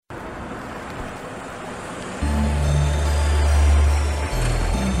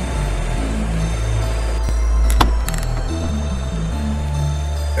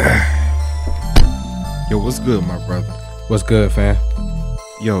what's good, my brother? What's good, fam?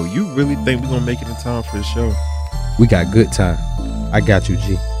 Yo, you really think we're gonna make it in time for the show? We got good time. I got you,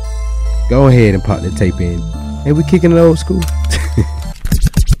 G. Go ahead and pop the tape in. And we kicking it old school.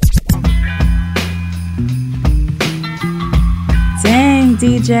 Dang,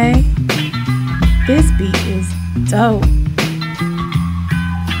 DJ. This beat is dope.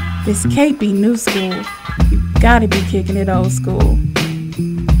 This can't be new school. You gotta be kicking it old school.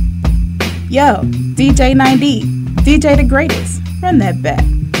 Yo, DJ 9D, DJ the greatest. Run that back.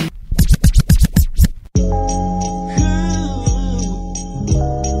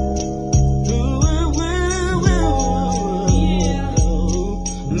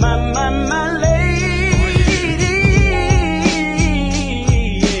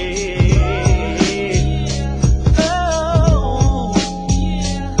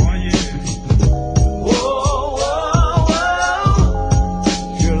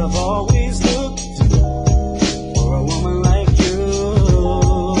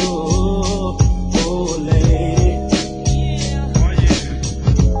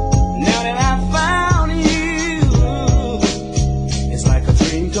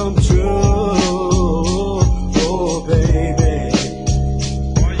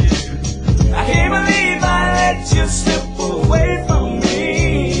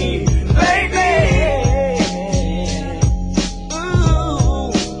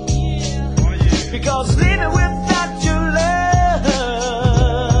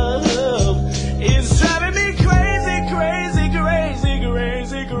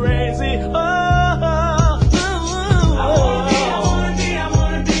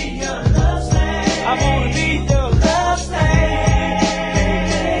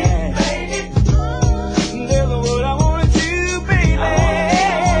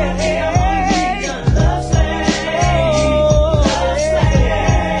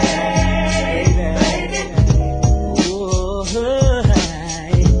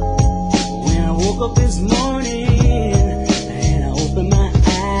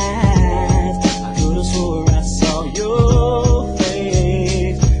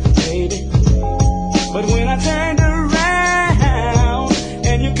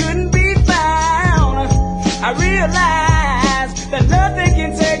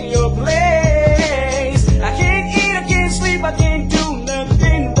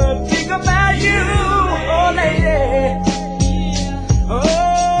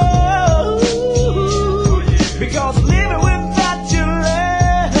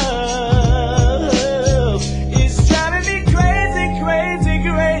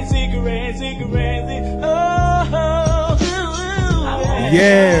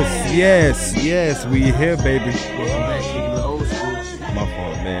 Yes, we here, baby. My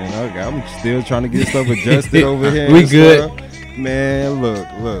fault, man. Okay, I'm still trying to get stuff adjusted over here. We good. Man, look.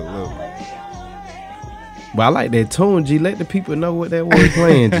 But I like that tone, G. Let the people know what that was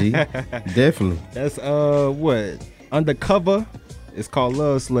playing, G. Definitely. That's, what? Undercover. It's called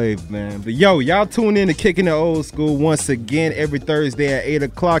Love Slave, man. But yo, y'all tune in to Kicking the Old School once again every Thursday at 8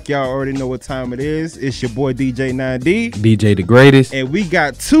 o'clock. Y'all already know what time it is. It's your boy DJ 9D. DJ the greatest. And we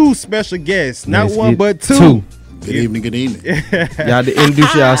got two special guests. Not one, but two. Good evening. Y'all to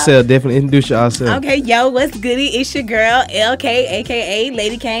introduce yourself. Definitely introduce yourself. Okay, yo, what's goody? It's your girl, LK, a.k.a.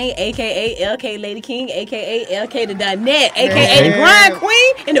 Lady Kane, a.k.a. LK Lady King, a.k.a. LK the .net, a.k.a. the Grind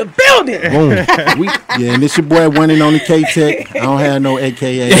Queen in the building. Boom. And it's your boy, one and only K-Tech. I don't have no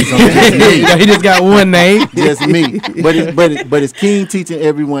AKAs. He just got one name. Just me. But it's King teaching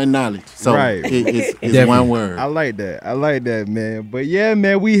everyone knowledge. So right. it's one word. I like that, man. But yeah,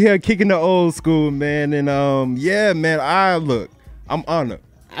 man, we here kicking the old school, man. And yeah, man, I'm honored.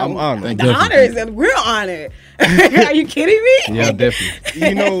 I'm honored. The honor is a real honor. Are you kidding me? Yeah, definitely.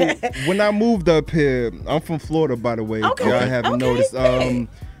 You know, when I moved up here, I'm from Florida, by the way. Okay. Y'all haven't noticed. When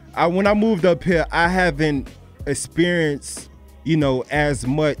I moved up here, I haven't experienced, as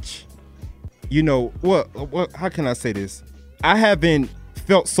much, how can I say this? I haven't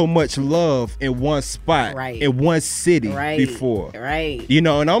felt so much love in one spot, right, in one city before. Right.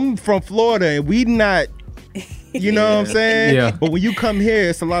 And I'm from Florida, and we not... You know what I'm saying? Yeah. But when you come here,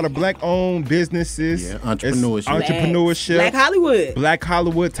 it's a lot of black-owned businesses. Yeah, entrepreneurship. Black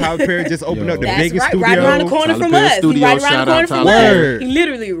Hollywood. Tyler Perry just opened up the biggest studio. Right around the corner from us. He right around the corner from us. He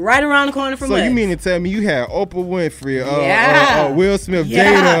literally right around the corner from us. So you mean to tell me you had Oprah Winfrey, Will Smith,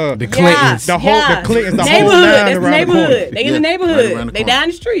 Jada, the Clintons, the Clintons, the neighborhood. whole That's the neighborhood. They in the neighborhood. They down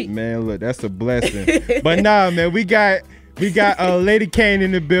the street. Man, look, that's a blessing. But nah, man, we got Lady Kane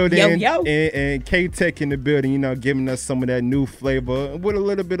in the building and K-Tech in the building, giving us some of that new flavor with a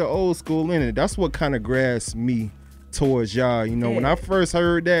little bit of old school in it. That's what kind of grabs me towards y'all. You know, when I first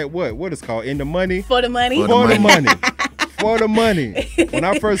heard that, what it's called, In the Money? For the money. For the money. For the money. When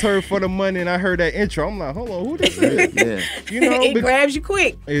I first heard For the Money and I heard that intro, I'm like, hold on, who this is? Yeah. You know, It grabs you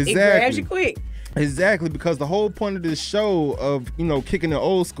quick. Exactly. It grabs you quick. Exactly, because the whole point of this show of, you know, kicking the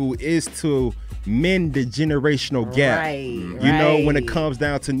old school is to mend the generational gap. Right. You know, when it comes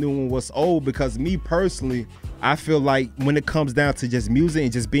down to new and what's old, because me personally, I feel like when it comes down to just music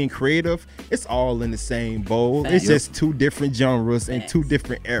and just being creative, it's all in the same bowl. Facts. It's just two different genres and two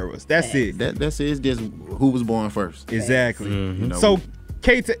different eras. That's it. That's it. It's just who was born first. Exactly. You know, So,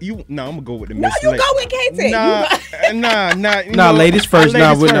 K-Tech, I'm gonna go with the No, Miss you Lake. go with K-Tech. Nah. you Nah, know, ladies first.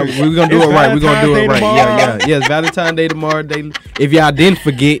 ladies We're first. gonna do It's it right. We're gonna do it Valentine's Day right. tomorrow. Yeah. Yes, Valentine's Day tomorrow. If y'all didn't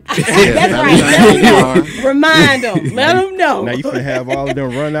forget, That's right. Let them know. Remind them. Let them know. Now you finna have all of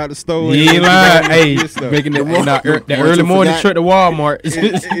them run out the store. you ain't lying. Hey, making the Once early you morning forgot- trip to Walmart.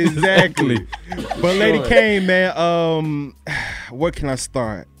 Exactly. But Lady Kane, man, where can I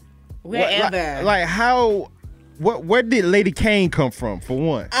start? Wherever. Like how? Where did Lady Kane come from? For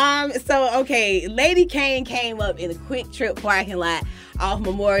one. So okay, Lady Kane came up in a Quick Trip parking lot off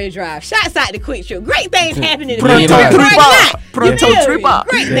Memorial Drive. Shouts out to Quick Trip. Great things happening in the Quick Pronto Trip Tripa. parking lot. Pronto You feel me? Tripa.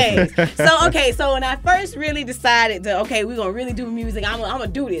 Great things. So when I first really decided to, we're gonna really do music, I'm gonna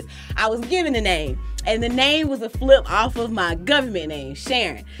do this. I was given a name. And the name was a flip off of my government name,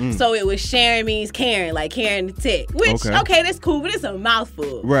 Sharon. So it was Sharon means Karen, like Karen the Tech. Which, okay, that's cool, but it's a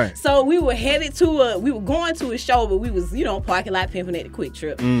mouthful. Right. So we were going to a show, but we was, parking lot pimping at the Quick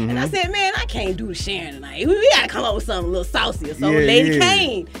Trip. And I said, man, I can't do the Sharon tonight. We gotta come up with something a little saucier. So Lady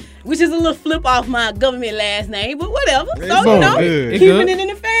Kane, which is a little flip off my government last name, but whatever. So, good. keeping it in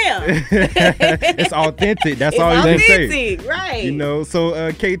the fam. It's authentic. That's It's all you can say. authentic, right. You know,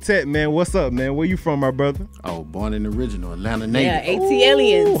 so K-Tech, man, what's up, man? Where you from, my brother? Oh, born in the original Atlanta Yeah, native.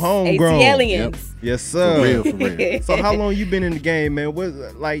 ATLians. homegrown. ATLians. Yes, sir. For real. So how long you been in the game, man? What,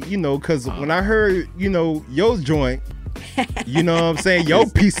 like, because when I heard, your joint, you know what I'm saying, your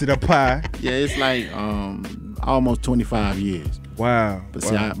piece of the pie. Yeah, it's like almost 25 years. Wow. But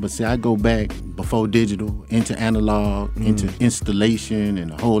see, I go back before digital, into analog, into installation,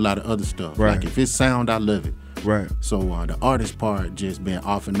 and a whole lot of other stuff. Right. Like if it's sound, I love it. Right. So the artist part just been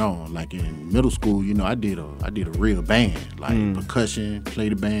off and on. Like in middle school, I did a real band, like percussion,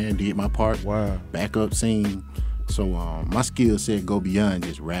 played the band, did my part. Wow. Backup sing. So my skill set go beyond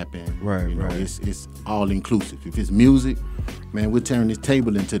just rapping. Right, right. It's all inclusive. If it's music, man, we'll turn this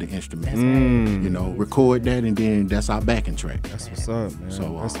table into the instrument. Record that, and then that's our backing track. That's what's up, man.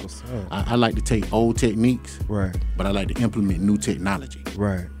 So That's what's up. I like to take old techniques, Right. but I like to implement new technology.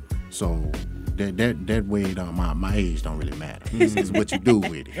 Right. So that way, my age don't really matter. It's what you do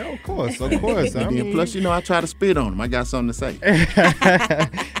with it. Yeah, of course. And then plus, I try to spit on them. I got something to say.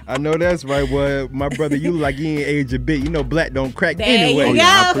 I know that's right. Well, my brother, you look like you ain't aged a bit. Black don't crack There anyway. you Oh,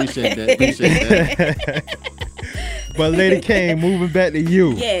 yeah, I go. appreciate that. But Lady Kane, moving back to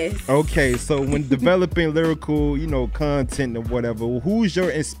you. Yes. Okay, so when developing lyrical, content or whatever, who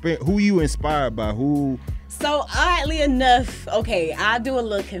you inspired by? Who? So oddly enough, I'll do a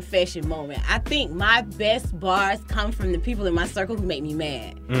little confession moment. I think my best bars come from the people in my circle who make me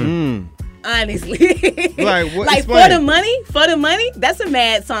mad. Honestly. Like what? Like Explain. for the money, that's a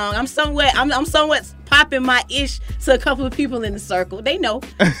mad song. I'm somewhat popping my ish to a couple of people in the circle. They know.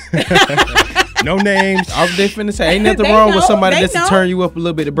 No names. I was just finna say, ain't nothing They wrong with know, somebody they that's to know. turn you up a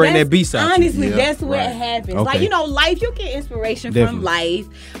little bit to bring that beast out. Honestly, Yeah, that's what right. happens. Okay. Like, life, you get inspiration Definitely.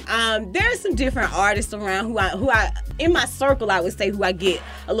 from life. There's some different artists around who I in my circle, I would say, who I get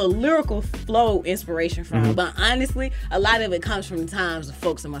a little lyrical flow inspiration from. But honestly, a lot of it comes from the times the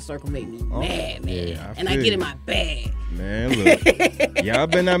folks in my circle make me mad, man. yeah, I and I feel get in you. my bag. Man, look. Y'all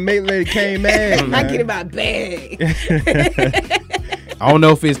better not make Lady Kane mad, man. I get in my bag. I don't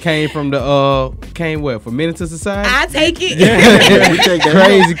know if it came from came what, from Menace to Society? I take it. We take that.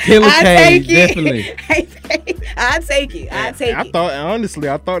 Crazy Killer I Kane, take it. definitely. I take it. I take I it.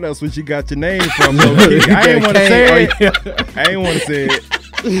 thought that's what you got your name from. I ain't want to say it. I ain't want to say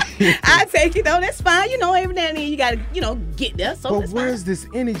it. I take it though. That's fine. Every now and then you gotta, get there. So But that's fine. where's this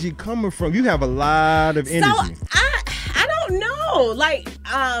energy coming from? You have a lot of energy. So I don't know. Like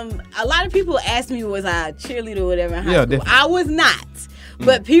a lot of people ask me, was I a cheerleader or whatever in high Yeah, school? definitely. I was not.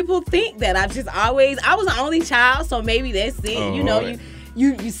 But people think that I was the only child, so maybe that's it. Oh,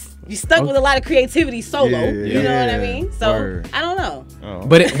 You stuck with a lot of creativity solo. Yeah, you know what I yeah. mean? So Word. I don't know. Oh.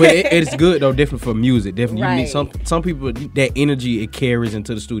 But it's good though, definitely for music. Definitely, you need Right. some people, that energy it carries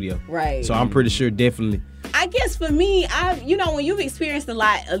into the studio. Right. So I'm pretty sure definitely I guess for me, when you've experienced a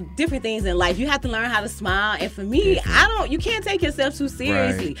lot of different things in life, you have to learn how to smile. And for me, you can't take yourself too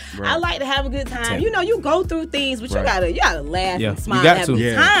seriously. Right. I like to have a good time. You go through things, but you gotta laugh Yeah. and smile You got and have to. a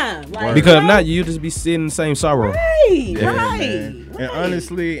good time. Like, Because if not, you just be sitting in the same sorrow. right. Man. And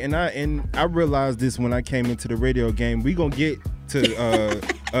honestly, and I realized this when I came into the radio game. We gonna get to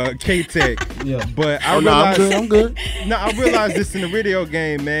K-Tech, Yeah. but I I'm realized good. no, I realized this in the radio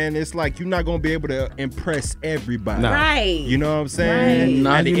game, man. It's like you're not gonna be able to impress everybody. Nah. Right. You know what I'm saying? Right.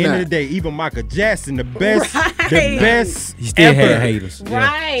 Nah, At the you end of not. the day, even Michael Jackson, the best He still ever. had haters.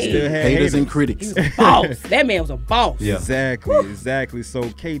 Right. Still had Haters and critics. Boss. That man was a boss. Yeah. Exactly. So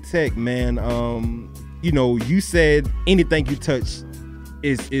K-Tech, man, you said anything you touch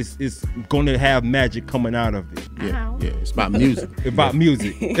is gonna have magic coming out of it. Yeah, it's about music. About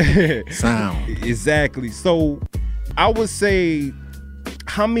music. Sound. Exactly. So I would say,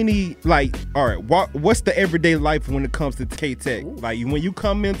 how many, all right, what's the everyday life when it comes to K-Tech? Like, when you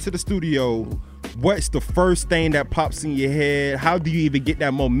come into the studio, what's the first thing that pops in your head? How do you even get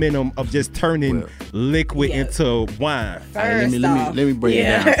that momentum of just turning liquid into wine? Let me break it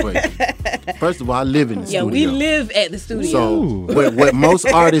down for you. First of all, I live in the studio. we live at the studio. So what most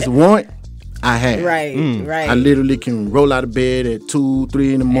artists want, I have. right. I literally can roll out of bed at 2,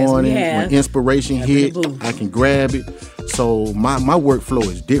 3 in the morning. have. When inspiration in hit, the booth. I can grab it. So my workflow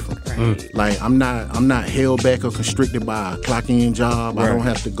is different. Like I'm not held back or constricted by a clock in job. I don't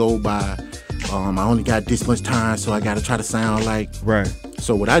have to go by I only got this much time, so I got to try to sound like. Right.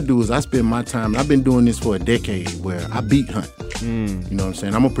 So what I do is I spend my time, and I've been doing this for a decade, where I beat hunt. You know what I'm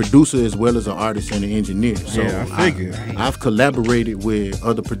saying? I'm a producer as well as an artist and an engineer. So Yeah, I figured. I've collaborated with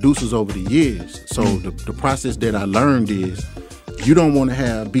other producers over the years. So the process that I learned is, you don't want to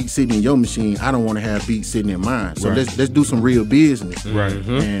have beats sitting in your machine. I don't want to have beats sitting in mine. So let's do some real business. Right.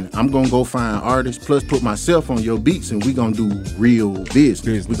 And I'm gonna go find artists, plus put myself on your beats, and we gonna do real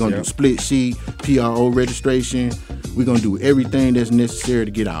business. We're gonna do split sheet, PRO registration. We're gonna do everything that's necessary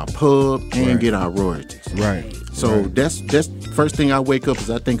to get our pub and get our royalties. Right. So that's first thing I wake up is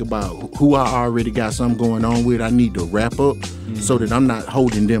I think about who I already got something going on with. I need to wrap up so that I'm not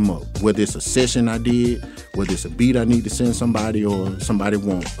holding them up. Whether it's a session I did, whether it's a beat I need to send somebody, or somebody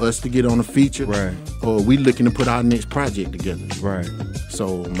want us to get on a feature, Right. or we looking to put our next project together. Right.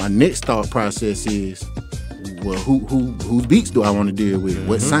 So my next thought process is, well, whose beats do I want to deal with?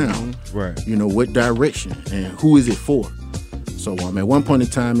 What sound? Right. What direction, and who is it for? So at one point in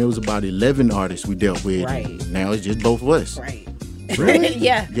time, it was about 11 artists we dealt with. Right. And now it's just both of us. Right. Really?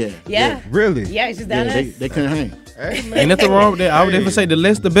 Yeah. Yeah. Really? Yeah, it's just Yeah, that us. they couldn't hang. Ain't nothing wrong with that. I would definitely say the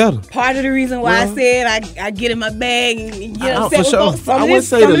less the better. Part of the reason why I said I get in my bag and get upset for with sure. some I of wouldn't this,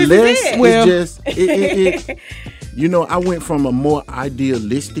 say some the of this less. is it. Well- It's just I went from a more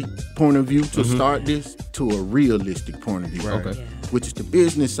idealistic point of view to start this to a realistic point of view. Right. Okay. Which is the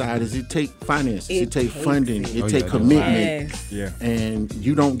business side. Is it take finances, it take takes funding, it. it Oh, take yeah, commitment. Yes. Yeah. And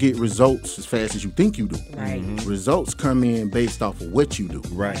you don't get results as fast as you think you do. Right. Results come in based off of what you do.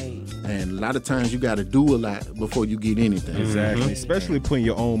 Right. And a lot of times you got to do a lot before you get anything. Exactly. Especially putting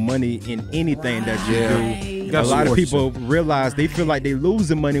your own money in anything that you do. Got A lot of support people realize they feel like they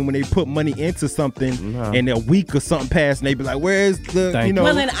losing money when they put money into something and a week or something passed and they be like, where's the, Thank you.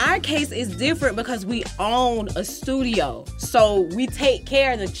 Well, in our case, it's different because we own a studio. So we take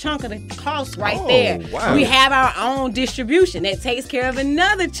care of the chunk of the cost right there. wow. We have our own distribution that takes care of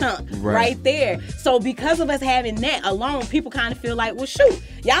another chunk right there. So because of us having that alone, people kind of feel like, well, shoot,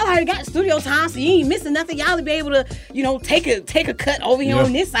 y'all already got studio time, so you ain't missing nothing. Y'all will be able to, take a cut over here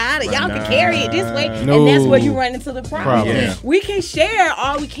on this side, or y'all can carry it this way. No. And that's where you run into the problem. Yeah. We can share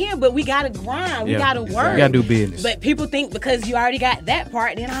all we can, but we got to grind. We Yeah. got to work. You gotta do business. But people think because you already got that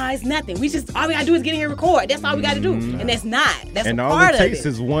part, then it's nothing. All we gotta do is get in here and record. That's all we gotta do. And that's not. That's and a all part it takes of it.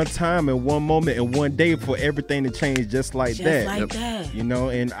 is one time and one moment and one day for everything to change just like Just that. like that.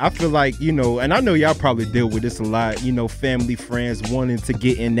 And I feel like, and I know y'all probably deal with this a lot, family, friends wanting to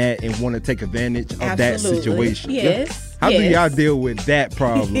get in that and want to take advantage of that Absolutely. situation. Yes. How do yes. y'all deal with that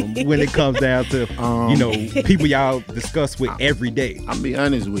problem when it comes down to, people y'all discuss with every day? I'll be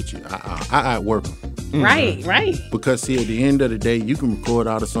honest with you. I outwork them. Right. Because see, at the end of the day, you can record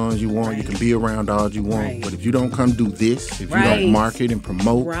all the songs you want, you can be around all you want, Right. but if you don't come do this, if you Right. don't market and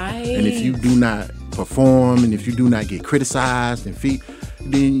promote, Right. and if you do not perform, and if you do not get criticized and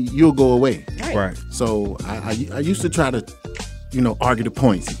then you'll go away. Right. So I used to try to, argue the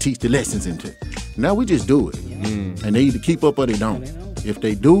points and teach the lessons into it. Now we just do it. And they either keep up or they don't. If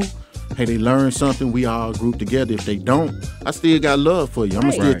they do, Hey, they learn something, we all group together. If they don't, I still got love for you. I'm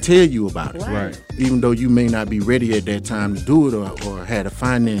gonna Right. still tell you about it. Right. Even though you may not be ready at that time to do it or have the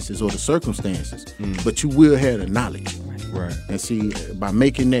finances or the circumstances, but you will have the knowledge. Right. And see, by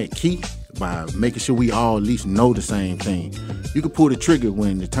making that key, by making sure we all at least know the same thing, you can pull the trigger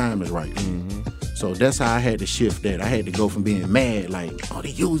when the time is right. So that's how I had to shift that. I had to go from being mad, like, oh, they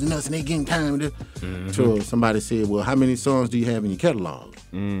using us and they getting time to, till somebody said, well, how many songs do you have in your catalog?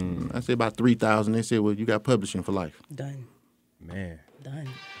 I said about 3,000. They said, well, you got publishing for life. Done. Man. Done.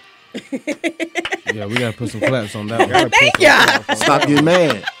 Yeah, we gotta put some claps on that one. Thank y'all. Stop getting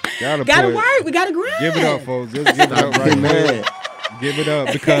mad. Gotta Gotta work. We gotta grind. Give it up, folks. Just give it up right Getting now. mad. Give it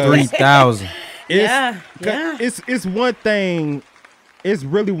up because 3,000. Yeah. Yeah. it's one thing. It's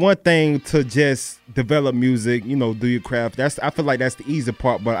really one thing to just develop music, you know, do your craft. I feel like that's the easy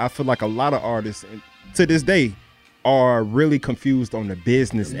part, but I feel like a lot of artists to this day are really confused on the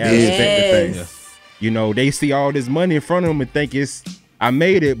business aspect of things. Yes. You know, they see all this money in front of them and think I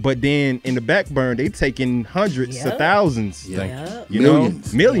made it, but then in the back burn, they taking hundreds of Yep. thousands. Yep. You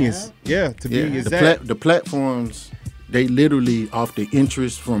Millions. know? Millions. Yeah, to be Yeah, exact. the platforms, they literally off the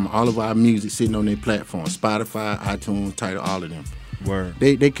interest from all of our music sitting on their platform, Spotify, iTunes, Tidal, all of them. Word.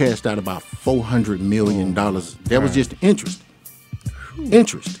 They cashed out about $400 million. That was just the interest.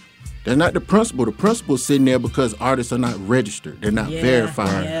 Interest. They're not the principal. The principal's sitting there because artists are not registered. They're not Yeah,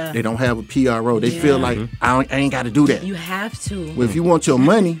 verified. yeah. They don't have a PRO. They feel like, I ain't got to do that. You have to. Well, if you want your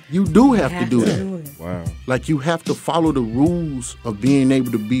money, you do have to do that. it. Wow. Like you have to follow the rules of being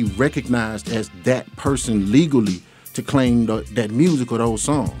able to be recognized as that person legally to claim that music or those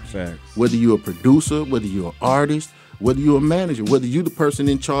songs. Facts. Whether you're a producer, whether you're an artist, whether you're a manager, whether you're the person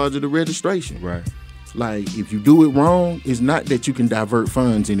in charge of the registration. Right. Like if you do it wrong, it's not that you can divert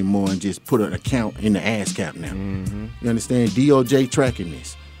funds anymore and just put an account in the ASCAP now. You understand? DOJ tracking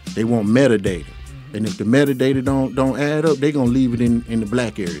this. They want metadata. And if the metadata don't add up, they gonna leave it in the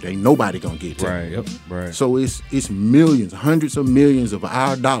black area. Ain't nobody gonna get to it. Right. Yep. Right. So it's millions, hundreds of millions of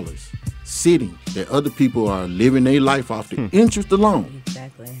our dollars sitting that other people are living their life off the interest alone.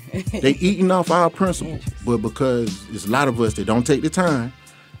 Exactly. They eating off our principle. But because there's a lot of us that don't take the time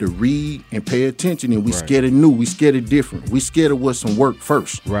to read and pay attention, and we scared of new, we scared of different, we scared of what's some work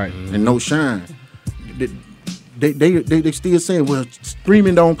first. Right. And no shine. They still saying, well,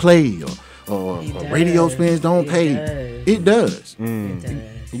 streaming don't play or radio spins don't pay. It does.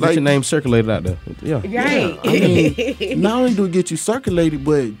 You get your name circulated out there. Yeah. Right. I mean, not only do it get you circulated,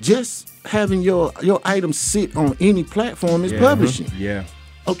 but just having your items sit on any platform is publishing. Yeah.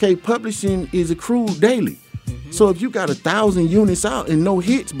 Okay, publishing is accrued daily. So if you got 1,000 units out and no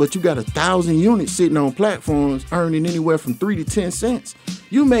hits, but you got 1,000 units sitting on platforms earning anywhere from 3 to 10 cents,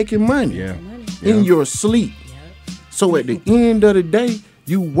 you making money Yeah. in your sleep. So at the end of the day,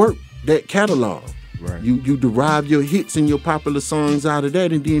 you work that catalog. Right. You derive your hits and your popular songs out of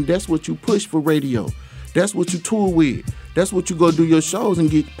that, and then that's what you push for radio. That's what you tour with. That's what you go do your shows and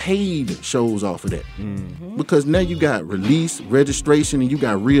get paid shows off of that. Because now you got release, registration, and you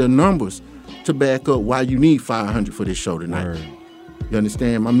got real numbers to back up why you need 500 for this show tonight. Word. You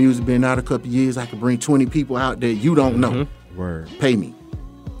understand? My music been out a couple years. I could bring 20 people out that you don't know. Word. Pay me.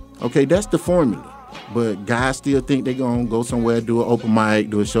 Okay, that's the formula. But guys still think they gonna go somewhere, do an open mic,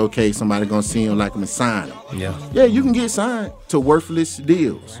 do a showcase, somebody gonna see them like them and sign them. Yeah. Yeah, you can get signed to worthless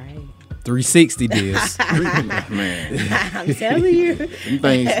deals. 360 deals. Man, I'm telling you. them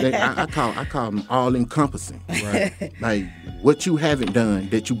things I call them all encompassing. Right. Like what you haven't done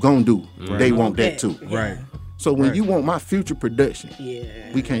that you gonna do, they want that too. Right. So when you want my future production, Yeah.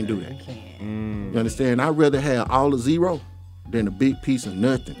 we can't do that. You understand? I'd rather have all of zero than a big piece of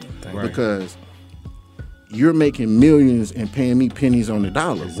nothing. Right. Because you're making millions and paying me pennies on the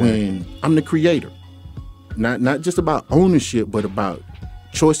dollar when I'm the creator. Not just about ownership, but about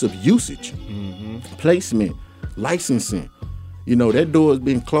choice of usage, placement, licensing. You know, that door has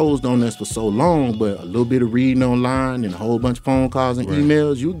been closed on us for so long, but a little bit of reading online and a whole bunch of phone calls and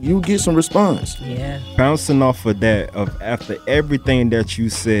emails, you get some response. Yeah. Bouncing off of that, after everything that you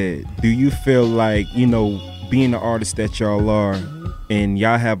said, do you feel like, you know, being the artist that y'all are, and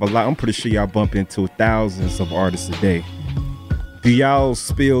y'all have a lot, I'm pretty sure y'all bump into thousands of artists a day. Do y'all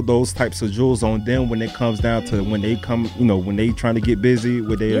spill those types of jewels on them when it comes down to when they come, you know, when they trying to get busy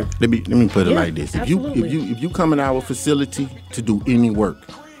with their... Let me put it Yeah, like this. If absolutely. you come in our facility to do any work,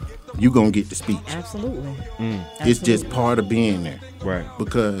 you gonna get the speech. Absolutely. It's just part of being there. Right.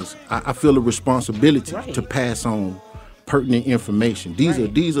 Because I feel a responsibility Right. to pass on pertinent information.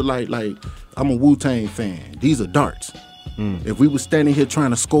 These are like I'm a Wu-Tang fan. These are darts. If we were standing here trying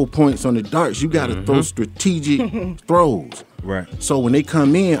to score points on the darts, you got to throw strategic throws. Right. So when they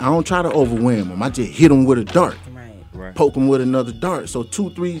come in, I don't try to overwhelm them. I just hit them with a dart, Right. poke them with another dart. So two,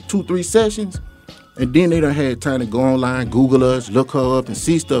 three sessions, and then they done had time to go online, Google us, look her up, and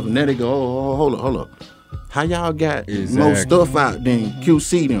see stuff. And then they go, oh, hold up. How y'all got more stuff out than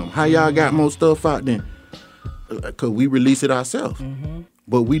QC them? How y'all got more stuff out than? Because we release it ourselves.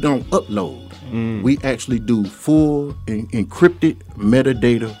 But we don't upload. We actually do full encrypted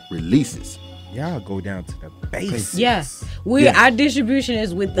metadata releases. Y'all go down to the basics. Yes, our distribution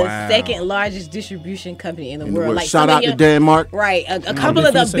is with the second largest distribution company in the world. Like shout out to Denmark. Right, a couple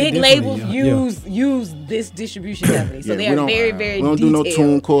of the big labels use this distribution company, so they are very, very. We don't detailed. do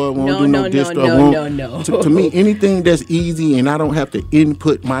no TuneCore. We don't do no distro. No. To me, anything that's easy and I don't have to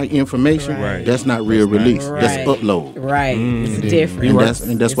input my information, that's not real release. That's upload. Right, it's different.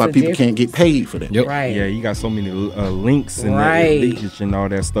 And that's why people can't get paid for that. Right. Yeah, you got so many links and leakage and all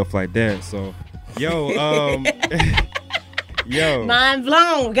that stuff like that. So, yo, mind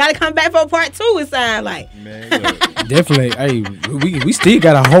blown. Got to come back for part 2. It sounds like. Man, Definitely. Hey, we still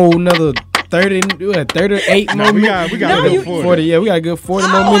got a whole nother 38 more minutes. We got a good 40. Yeah, we got a good 40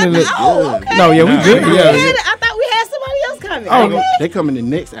 more minutes. Okay. No, yeah, we good. Yeah. I thought we had somebody else coming. Oh, they come in the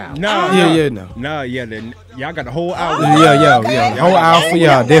next hour. Y'all got the whole hour. Yeah. Whole hour for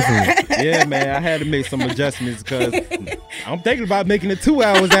y'all, definitely. Yeah, man, I had to make some adjustments because I'm thinking about making it 2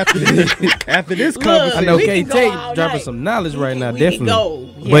 hours after this conversation. I know We K can go Tate all dropping night. some knowledge right now, We definitely. can go.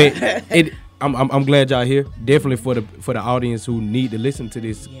 Yeah. But I'm glad y'all here. Definitely for the audience who need to listen to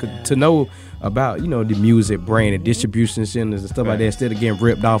this to know about the music brand and distribution centers and stuff like that instead of getting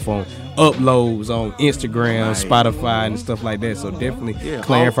ripped off on uploads on Instagram, Spotify, and stuff like that. So definitely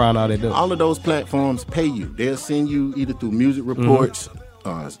clarifying all that stuff. All of those platforms pay you. They'll send you either through music reports,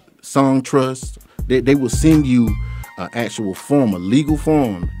 Song Trust. They will send you an actual form, a legal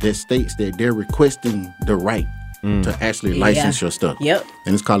form that states that they're requesting the right to actually license your stuff. Yep.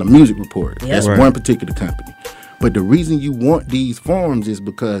 And it's called a music report. That's Right. one particular company. But the reason you want these forms is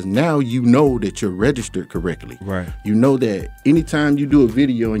because now you know that you're registered correctly. Right. You know that anytime you do a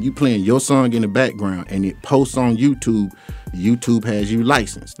video and you playing your song in the background and it posts on YouTube, YouTube has you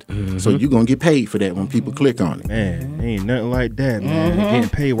licensed. So you're going to get paid for that when people click on it. Man, ain't nothing like that, man. Getting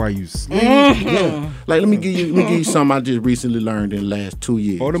paid while you sleep. Yeah. Like, let me give you something I just recently learned in the last 2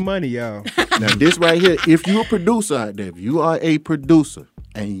 years. For the money, y'all. Now, this right here, if you're a producer out there, if you are a producer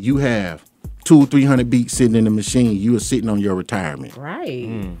and you have 200-300 beats sitting in the machine, you are sitting on your retirement.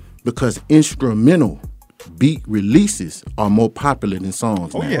 Right. Because instrumental beat releases are more popular than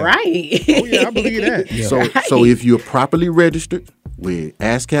songs now. Yeah. Right. Oh, yeah, I believe that. So if you're properly registered with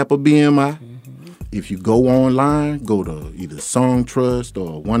ASCAP or BMI, if you go online, go to either Song Trust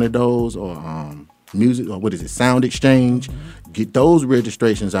or one of those or music or Sound Exchange, get those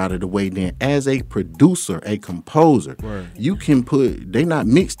registrations out of the way. Then as a producer, a composer, you can they're not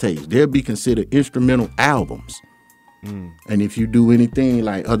mixtapes, they'll be considered instrumental albums. And if you do anything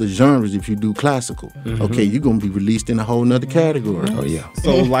like other genres, if you do classical, okay, you're gonna be released in a whole nother category. Oh yeah.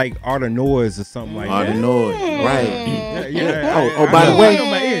 So like Art of Noise or something like Art that. of Noise, right? Yeah. By the way, on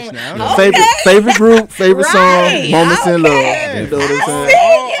my itch now. favorite group, favorite Right. song, Moments in Love. You know what I'm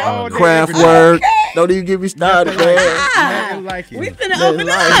saying? Kraftwerk. Don't even get me started, man. Nothing like it. We finna open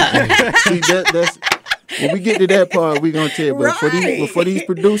up. See, that's when we get to that part, we gonna tell you. But for these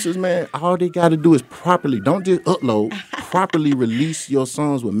producers, man, all they gotta do is don't just upload, properly release your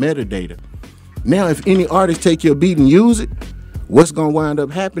songs with metadata. Now, if any artist take your beat and use it, what's gonna wind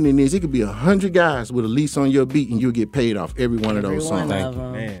up happening is it could be 100 guys with a lease on your beat, and you'll get paid off every one of those songs.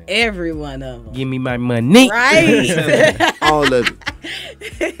 Man. Every one of them. Give me my money. Right. All of it.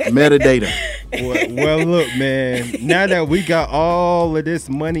 Metadata. Well, look, man. Now that we got all of this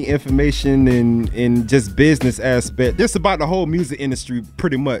money information and just business aspect, just about the whole music industry,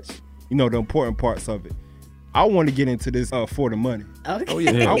 pretty much. The important parts of it. I want to get into this for the money. Okay. Oh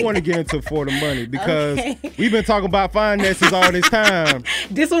yeah. I want to get into for the money because we've been talking about finances all this time.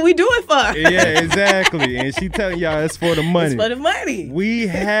 This what we do it for. Yeah, exactly. And she telling y'all it's for the money. It's for the money. We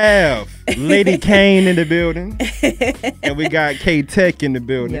have Lady Kane in the building, and we got K-Tech in the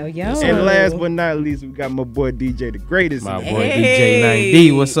building. Yo. And last but not least, we got my boy DJ the Greatest. My in the boy Hey. DJ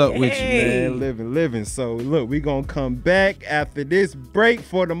 9D, what's up with you, Man, living. So look, we gonna come back after this break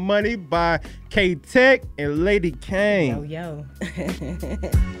for the money by K-Tech and Lady Kane. Yo. I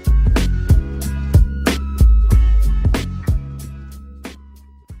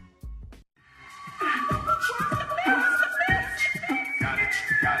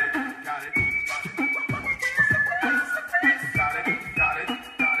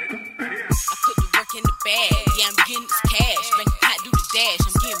put the work in the bag, yeah, I'm getting this cash.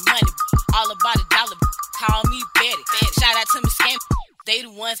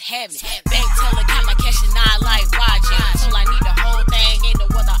 ones having it. Bank teller got my cash and I like watching. So I need the whole thing, ain't no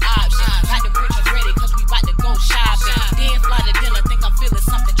other option. Got the bridges ready, cause we bout to go shopping. Then fly to dinner, think I'm feeling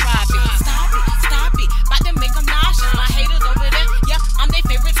something tropic. Stop it, bout to make them nauseous. My haters over there, yeah, I'm their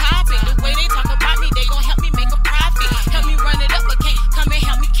favorite topic. The way they talk about me, they gon' help me make a profit. Help me run it up, but can't come and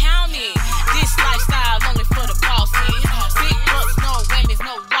help me count it. This lifestyle only for the bosses. Big bucks, no whammies,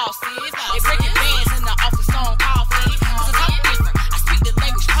 no losses. They breaking bands in the office on coffee. Cause I talk different, I speak the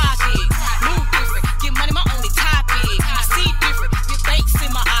language pocket. Move different, get money my only topic. I see different, get thanks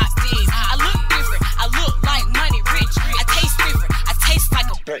in my optics. I look different, I look like money rich. I taste different, I taste like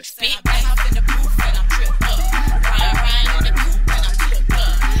a bitch. Spit back up in the booth and I'm tripped up. Ryan in the coupe and I'm flipped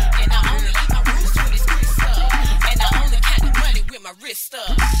up. And I only eat my roots with this wrist up. And I only count the money with my wrist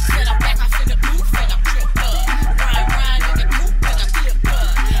up. Said I'm back off in the booth and I'm tripped up. Ryan in the coupe and I'm flipped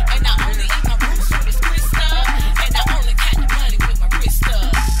up. And I only eat my roots with this wrist up. And I only count the money with my wrist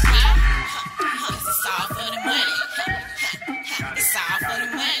up. It's all for the money. It's all for the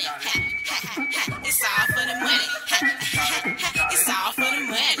money. It's all for the money. It's all for the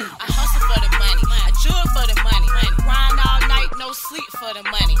money. I hustle for the money. I jug for the money. Grind all night, no sleep for the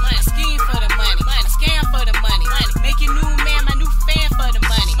money. I scheme for the money. I scam for the money. Make your new man my new fan for the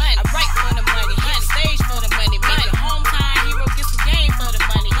money. I write for the money. Hit the stage for the money. Make your hometown hero get some game for the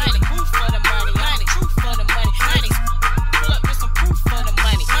money. Hit the booth for the money. Truth for the money. Pull up with some proof for the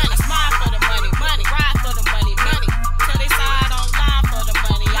money. I smile for the money. Ride for the money. Till they side on line for the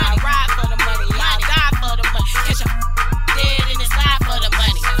money. I ride for the money. I die for the money. Catch a dead in his eye for the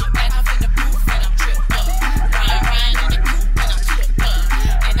money. Back up in the booth and I'm tripped up. Ryan in the coupe and I'm flipped up.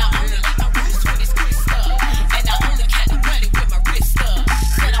 And I only eat my roots when it's crisp up. And I only count the money with my wrist up.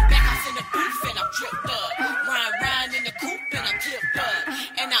 Said I'm back off in the booth and I'm tripped up. Ryan in the coupe and I'm flipped up.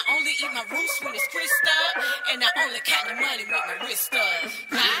 And I only eat my roots when it's crisp up. And I only count the money with my wrist up.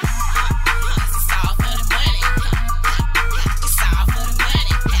 It's all for the money. It's all for the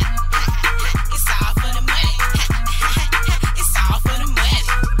money. It's all for the money. It's all for the money.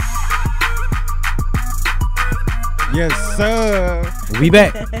 Yes, sir. We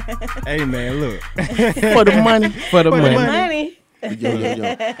back Hey man, look. For the money. for the money. Money. Yo.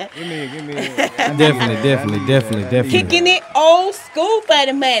 Give me. Definitely. Kicking it old school for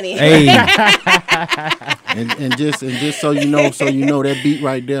the money. Hey, And just so you know that beat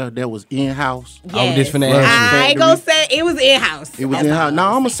right there, that was in house. I was just finna ask I ain't gonna say it was in house. It was in house. Now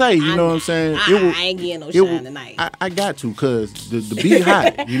I'm gonna say, you know what I'm saying? I ain't getting no shine tonight. I got to, cause the beat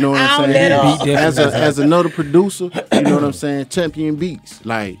hot. You know what I I'm don't saying? let Beat definitely. As another producer, you know what I'm saying? Champion Beats,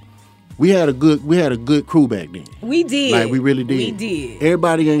 like we had a good crew back then. We did. Like we really did. We did.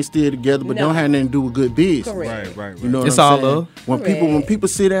 Everybody ain't still together, but No. don't have nothing to do with good business. Correct. Right. You know what It's I'm all saying? love. When people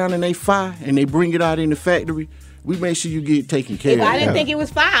sit down and they fire and they bring it out in the factory, we make sure you get taken care If of. I didn't think it was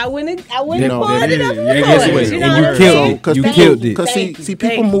fire, I wouldn't You have know, pulled it up. yeah, guess what? You And know you what I'm killed saying? it. You killed it. Because Thank see, you.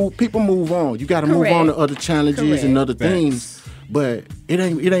 people move on. You got to move Correct. on to other challenges Correct. and other Facts. things. But it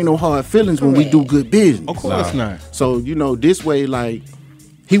ain't no hard feelings when we do good business. Of course not. So this way, like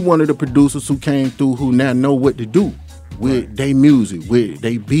he one of the producers who came through who now know what to do with their music, with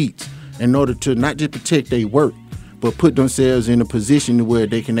their beats, in order to not just protect their work, but put themselves in a position where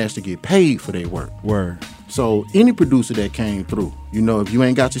they can actually get paid for their work. Word. So any producer that came through, if you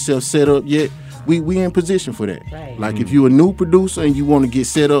ain't got yourself set up yet, we in position for that. Right. Like if you're a new producer and you want to get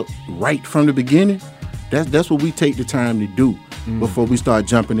set up right from the beginning, that's what we take the time to do before we start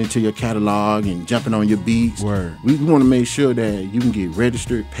jumping into your catalog and jumping on your beats. Word. We want to make sure that you can get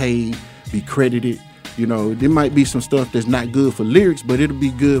registered, paid, be credited. There might be some stuff that's not good for lyrics, but it'll be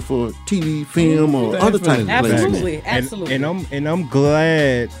good for TV, film, or other type of placement. Absolutely. And I'm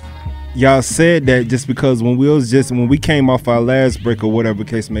glad y'all said that, just because when we came off our last break or whatever the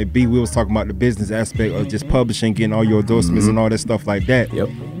case may be, we was talking about the business aspect of just publishing, getting all your endorsements and all that stuff like that. Yep.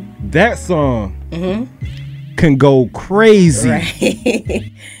 That song can go crazy.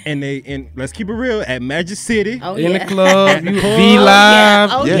 Right. And let's keep it real, at Magic City. Oh, In the yeah. club, you club. V Live.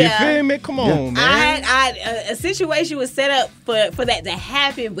 Oh, Yeah. You yeah. feel me? Come on, man. A situation was set up for that to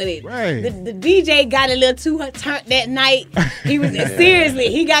happen, but Right. the DJ got a little too turned that night. He was seriously,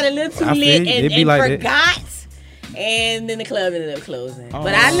 he got a little too I feel lit you. It and, be like that. forgot. And then the club ended up closing.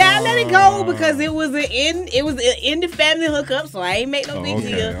 But I let it go because it was in the family hookup, so I ain't make no big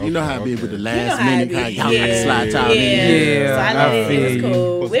okay. deal. You know how it be with the You last know how it minute, be. how y'all got to slide y'all Yeah. in. Yeah, So I I let it feel was you. cool.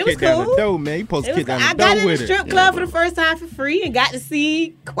 Supposed It to was kick down the cool. door, man. You supposed to It kick was, down I the got door in the with it. strip club for the first time for free and got to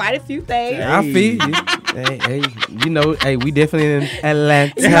see quite a few things. I feel you. Hey, we definitely in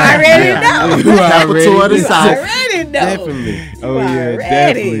Atlanta. You already know. You Capital already of the know. South. Already. Definitely. Oh are yeah,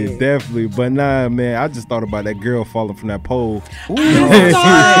 ready. definitely. But nah, man, I just thought about that girl falling from that pole. I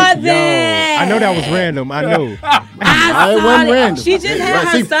saw that. I know that was random. I know. I It saw wasn't that. random. She just had Right,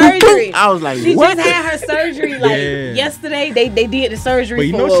 her see, surgery. I was like, She what? just had her surgery like Yeah. yesterday. They did the surgery But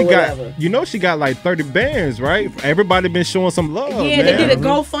you for know she whatever. she got like 30 bands, right? Everybody been showing some love. Yeah, man. they did a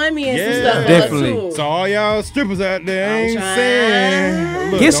GoFundMe and some Yeah. stuff. for her, Definitely. too. So all y'all strippers out there, I I'm ain't trying.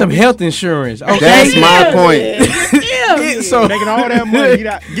 saying. Look, Get some don't health insurance. Okay. That's my Yeah, point. man. Yeah, So- man. be making all that money.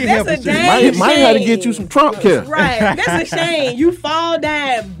 Get health a insurance. damn Might have to shame. get you some Trump care. Right, that's a shame. You fall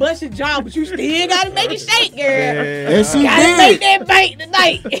down, bust your jaw, but you still gotta make it shake, girl. And she Gotta make did. that bank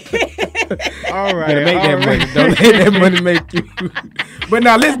tonight. All right, Better make all that right. money. Don't let that money make you. But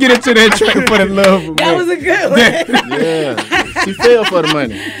now let's get into that track for the love of That man. was a good one. Yeah, she fell for the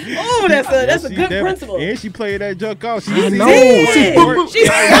money. Oh, that's a She good definitely- principle. And she played that junk off. She I was know. Did. She She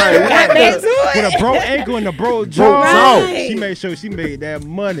got back to with it. a broke ankle and a broke jaw. Right. She made sure she made that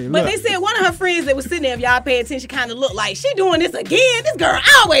money. But Look. they said one of her friends that was sitting there, if y'all pay attention, kind of looked like she doing this again. This girl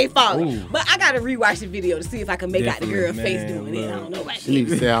always falling. Ooh. But I gotta rewatch the video to see if I can make out the girl Definitely, face man, doing it. I look. don't know about She need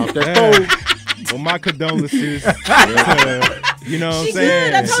that. to stay off that Yeah. pole. Well, my condolences. To, you know what I'm She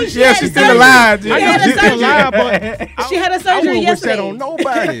saying? good. I told you she Yeah, had she's the still surgery. alive. She G. I know had a she's still surgery. alive, but She had a I surgery wouldn't wish that yesterday. on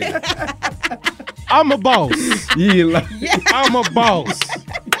nobody. I'm a boss. Yeah, like, I'm a boss.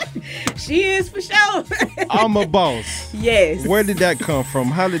 She is for sure. I'm a boss. Yes. Where did that come from?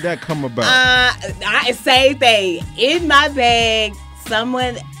 How did that come about? Same thing. In my bag,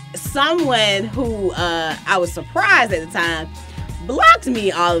 someone who I was surprised at the time blocked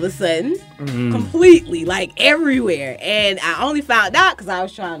me all of a sudden, completely, like everywhere. And I only found out because I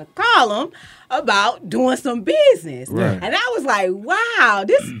was trying to call him about doing some business. Right. And I was like, wow,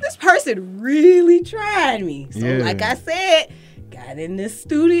 this person really tried me. So Yeah. like I said, got in the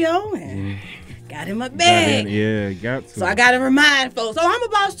studio and got in my Got bag. in- yeah, got to. So I gotta remind folks. Oh, I'm a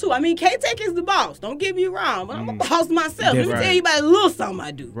boss too. I mean, K-Tech is the boss. Don't get me wrong, but I'm a boss myself. Let me Right. tell you about a little something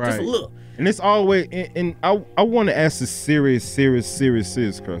I do. Right. Just a little. And it's always, and I want to ask a serious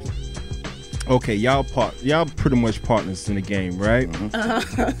question. Okay, y'all pretty much partners in the game, right?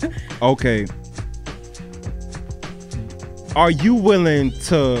 Okay. Are you willing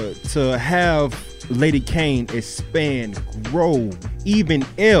to have Lady Kane expand, grow, even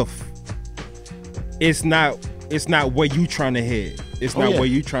if it's not where you trying to head? It's Oh, not yeah. where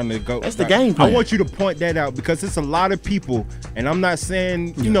you trying to go. That's the game plan. I want you to point that out because it's a lot of people, and I'm not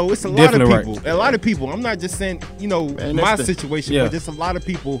saying it's a lot Definitely of people. A lot of people. I'm not just saying Man, my that's the- situation, Yeah. but just a lot of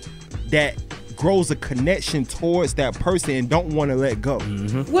people that grows a connection towards that person and don't want to let go.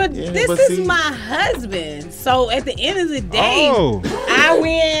 Well, Yeah, this but is see- my husband. So at the end of the day, Oh. I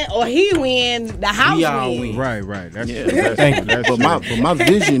win or he win. The house We all win. win. Right. That's Yeah, true. that's- Thank you. That's but true. my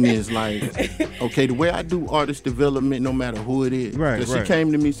vision is like, okay, the way I do artist development, no matter who it is. Right, 'Cause right. She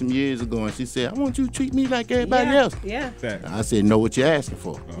came to me some years ago and she said, I want you to treat me like everybody Yeah. else. Yeah. Fact. I said, know what you're asking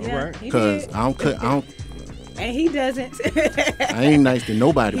for. Yeah, right. he Cause did. I don't, And he doesn't. I ain't nice to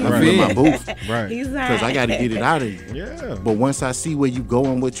nobody when I'm in my booth. Right. He's Cause I got to get it out of you. Yeah. But once I see where you go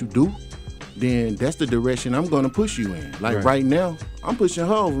and what you do, then that's the direction I'm gonna push you in. Like Right. right now, I'm pushing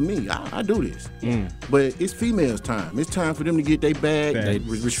her over me. I do this. But it's females' time. It's time for them to get their bag,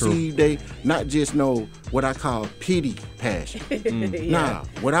 Facts. receive they not just know what I call pity passion. Yeah. Nah,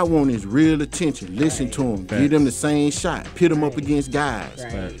 what I want is real attention. Listen to them. Facts. Give them the same shot. Pit them up against guys.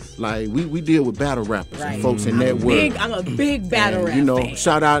 Right. Like we deal with battle rappers Right. and folks in that world. I'm a big battle And, rap you know, fan.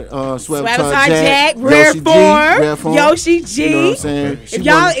 shout out Swell Swabatar Jack, Jack, Yoshi Rare G, Form, Rare Form. Yoshi G. You know what I'm saying? She If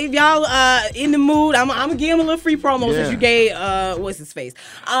y'all, wanna- if y'all in the mood, I'm gonna give him a little free promo Yeah. since you gave what's his face.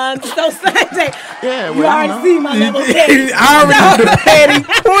 So Sunday, Yeah, you well, already you know. see my level petty. I already the petty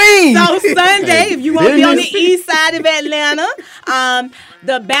queen. So Sunday, if you want to be on the business. east side of Atlanta,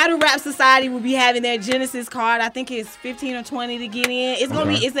 the Battle Rap Society will be having their Genesis card. I think it's 15 or 20 to get in. It's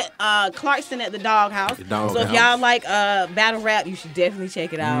gonna be it's at Clarkston at the Doghouse. The Dog So if House. y'all like battle rap, you should definitely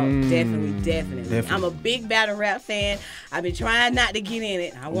check it out. Definitely. I'm a big battle rap fan. I've been trying not to get in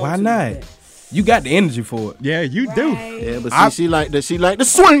it. I want Why to, not? but- You got the energy for it. Yeah, you do. Right. Yeah, but see, she like the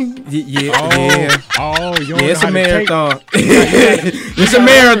swing. Yeah. Oh, you Yeah, it's a know how to take- marathon. It's a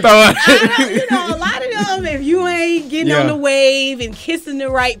marathon. You know, a lot of them, if you ain't getting Yeah. on the wave and kissing the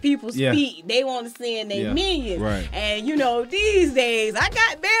right people's Yeah. feet, they want to send their Yeah. millions. Right. And you know, these days, I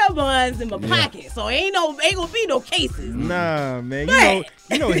got bail bail bonds in my pocket, so ain't gonna be no cases. Nah, man. But-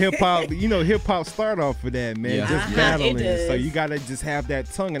 You know hip hop start off with that, man. Yeah. Just It battling. does. So you gotta just have that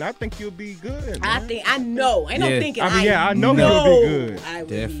tongue, and I think you'll be good. I Man. know. Ain't no Yeah. thinking. I mean, yeah, I know you'll be good. I would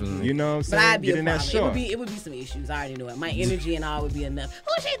Definitely. Be You know what I'm But saying? I'd be Get a in that problem. shot. It would be some issues. I already know it. My energy and all would be enough.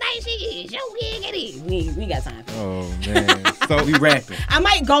 Who she think she is? Yo, get it. We got time for it. Oh man. So We rapping. I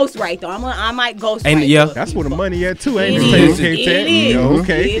might ghostwrite though. I might ghostwrite. And, yeah. for that's where the people. money at too, ain't It it? is. K-Tat? It is. Yo,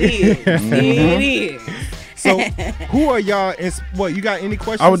 okay. It is. It is. So who are y'all? What you got? Any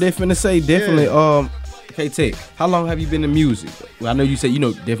questions? I would definitely say K-Tech, how long have you been in music? Well, I know you said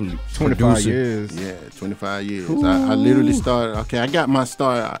definitely 25 producer. years. Yeah, 25 years. I literally started. Okay, I got my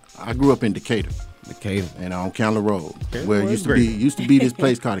start. I grew up in Decatur. Decatur. And on Candler Road, Okay, where well, it that's used to be this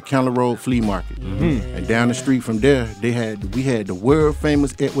place called the Candler Road Flea Market, and down the street from there, we had the world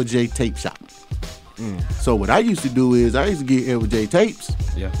famous Edward J tape shop. So what I used to do is I used to get Edward J tapes,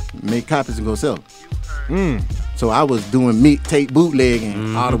 Yeah. make copies and go sell them. So I was doing tape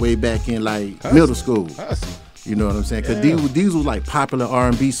bootlegging all the way back in like middle school. Hustle. You know what I'm saying? Because these were like popular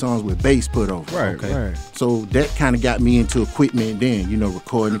R&B songs with bass put over. Right. Right. So that kind of got me into equipment then,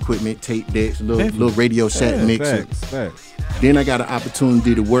 recording equipment, tape decks, little Radio Shack mixer. Facts. Then I got an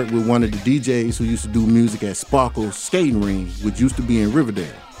opportunity to work with one of the DJs who used to do music at Sparkle's Skating Ring, which used to be in Riverdale.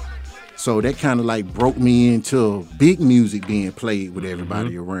 So that kind of like broke me into big music being played with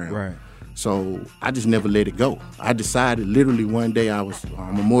everybody around. Right. So I just never let it go. I decided literally one day I was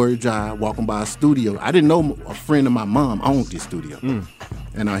on Memorial Drive walking by a studio. I didn't know a friend of my mom owned this studio.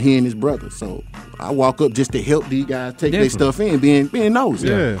 And he and his brother. So I walk up just to help these guys take their stuff in, being nosy.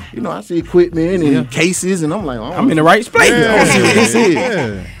 Yeah. I see equipment and cases and I'm like, oh, I'm in the right place. I see what this is.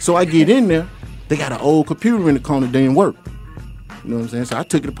 Yeah. So I get in there. They got an old computer in the corner that didn't work. You know what I'm saying? So I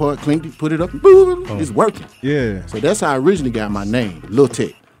took it apart, cleaned it, put it up, and boom, it's working. Yeah. So that's how I originally got my name, Lil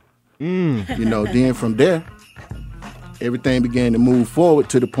Tech. Then from there, everything began to move forward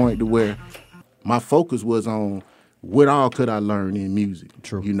to the point to where my focus was on what all could I learn in music.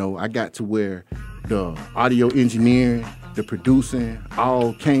 True. I got to where the audio engineering, the producing,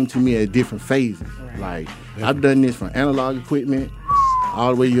 all came to me at different phases. Like I've done this from analog equipment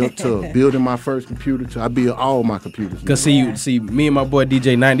all the way up to building my first computer to I build all my computers. Cause see, me and my boy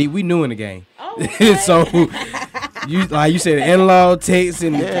DJ 90, we new in the game. Oh, So you said analog tapes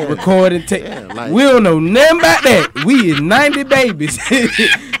and recording tape. Yeah, like- we don't know nothing about that. We is 90 babies.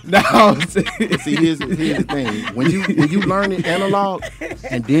 No, See, here's the thing. When you learn it analog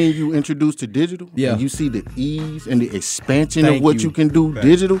and then you introduce to digital, Yeah. and you see the ease and the expansion Thank of what you. you can do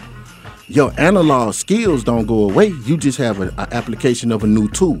digital, your analog skills don't go away. You just have an application of a new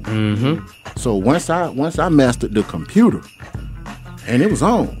tool. So once I mastered the computer, and it was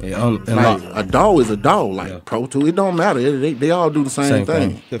on. Like a DAW is a DAW. Like Pro Tools, it don't matter. They all do the same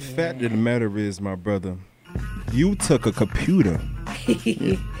thing. The fact of the matter is, my brother, you took a computer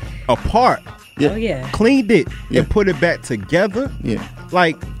apart, Oh yeah. cleaned it, Yeah. and put it back together. Yeah.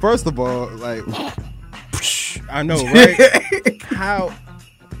 Like, first of all, like, I know, right?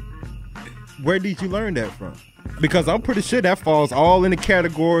 Where did you learn that from? Because I'm pretty sure that falls all in the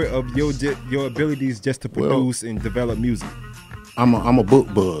category of your abilities just to produce and develop music. I'm a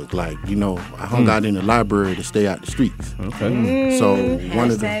book bug. Like, I hung out in the library to stay out the streets. Okay. So one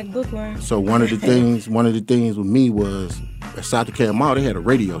of Hashtag bookworm. the things with me was at South Decatur Mall, they had a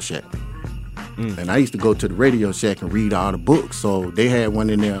Radio Shack. And I used to go to the Radio Shack and read all the books. So they had one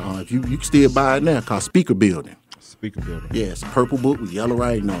in there, if you can still buy it now, called Speaker Building. Speaker building. Yeah, it's a purple book with yellow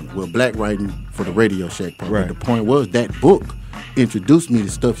writing on it. Well, black writing for the Radio Shack part. Right. But the point was that book introduced me to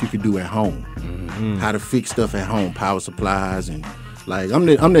stuff you could do at home. How to fix stuff at home, power supplies, and like I'm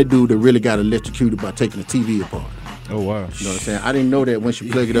that dude that really got electrocuted by taking the TV apart. Oh, wow. You know what I'm saying? I didn't know that once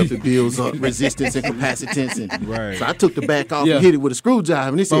you plug it up, it builds up resistance and capacitance. And Right. So I took the back off Yeah. and hit it with a screwdriver,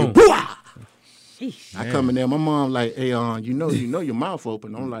 and it said, Boom. "Bwah!" I come in there, my mom like, hey, you know your mouth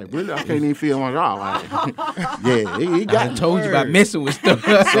open. I'm like, really? I can't even feel my jaw. Like, yeah, he I got told you about messing with stuff.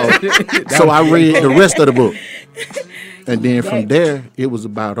 So I read the rest of the book. And then from there, it was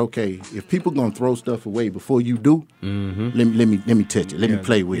about, okay, if people gonna throw stuff away before you do, let me touch it. Let me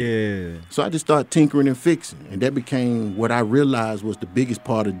play with it. Yeah. So I just started tinkering and fixing. And that became what I realized was the biggest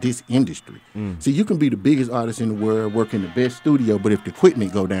part of this industry. See, you can be the biggest artist in the world, work in the best studio, but if the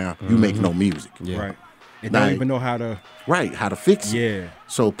equipment go down, you make no music. Right. And don't Like- even know how to. Right, how to fix it. Yeah.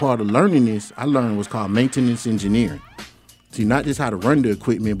 So part of learning this, I learned what's called maintenance engineering. See, not just how to run the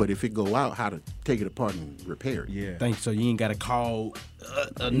equipment, but if it go out, how to take it apart and repair it. Yeah. Thank you. So you ain't gotta call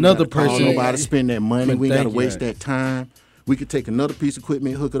another Call person. nobody to spend that money. We ain't Thank got to you. waste that time. We could take another piece of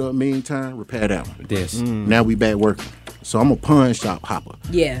equipment, hook it up meantime, repair that one. This. Now we back working. So I'm a pawn shop hopper.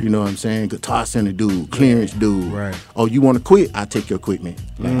 Yeah. You know what I'm saying? Guitar center dude, clearance dude. Right. Oh, you want to quit? I take your equipment.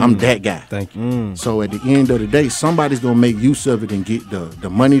 Like, I'm that guy. Thank you. So at the end of the day, somebody's gonna make use of it and get the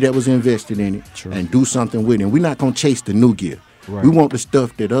money that was invested in it and do something with it. And we're not gonna chase the new gear. Right. We want the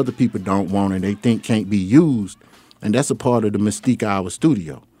stuff that other people don't want and they think can't be used. And that's a part of the mystique of our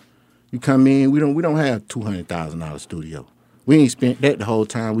studio. You come in, we don't have $200,000 studio. We ain't spent that the whole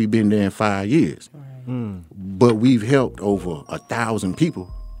time we've been there in 5 years. But we've helped over 1,000 people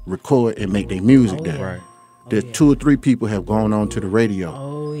record and make their music there. Right. There's 2 or 3 people have gone on to the radio.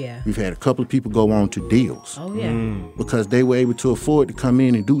 Oh yeah. We've had a couple of people go on to deals Oh yeah. because they were able to afford to come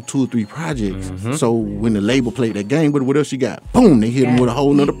in and do 2 or 3 projects. So when the label played that game, what else you got? Boom, they hit them with a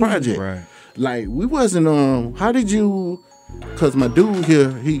whole nother project. Right. Like we wasn't how did you? Cause my dude here,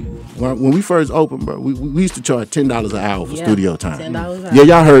 when we first opened, bro, we used to charge $10 an hour for Yeah, studio time. $10 an hour. Yeah,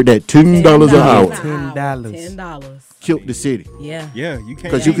 y'all heard that $10 an hour $10. $10. killed the city. Yeah. Yeah, you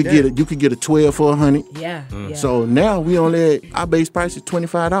can't. Cause you could get a 12 for $100. Yeah. Yeah. So now we only our base price is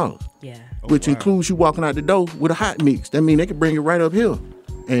 $25, yeah. which includes you walking out the door with a hot mix. That means they can bring it right up here,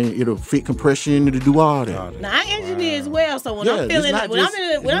 and it'll fit compression, it'll do all that. Now I engineer as well, so when Yeah, I'm it's feeling not when just- I'm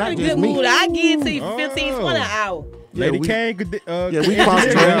in it's not a just good me. mood, I give it to you for 15, 20 an hour. Lady we- Kane. Yeah, we cross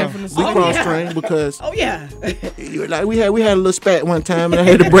train. We cross train because Oh yeah. like we had a little spat one time, and I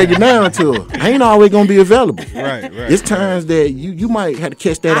had to break it down to her. I ain't always gonna be available. Right. It's times that you might have to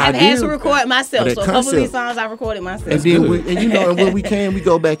catch that I've idea. had to record myself, or that so a couple of these concept. songs I recorded myself. And then and when we can, we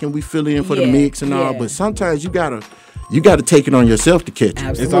go back and we fill in for the Yeah, mix and all. yeah. But sometimes you gotta take it on yourself to catch it.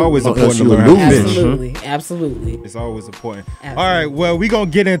 Absolutely. It's always Or important else to you learn how to lose. fish. Absolutely. Absolutely. It's always important. Absolutely. All right, well, we gonna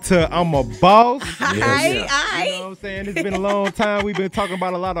get into I'm a boss. Aight, You know what aight. I'm saying? It's been a long time. We've been talking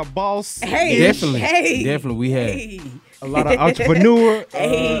about a lot of boss, Hey. Definitely. Hey. Definitely we had. Hey. a lot of entrepreneur,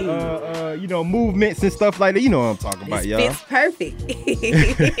 Hey. movements and stuff like that. You know what I'm talking about, This y'all. fits perfect.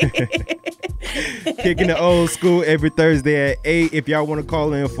 Kicking the old school every Thursday at 8. If y'all want to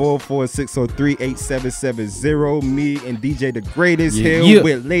call in 44603-8770. Me and DJ The Greatest Yeah. here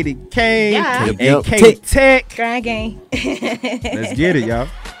with Lady Kane Yeah. and Yep. K Tech. Grind game. Let's get it, y'all.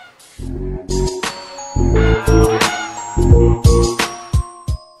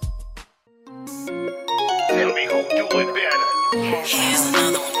 Tell me who do it better. Here's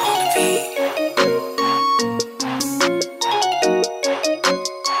another one on the beat.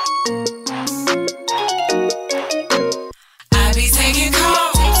 I be taking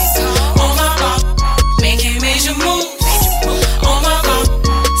calls on my phone, making major moves on my phone,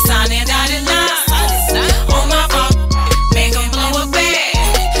 signing dotted lines on my phone, make 'em blow a bag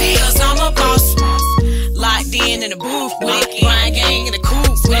because I'm a boss. Locked in the booth with it, grind gang in the coupe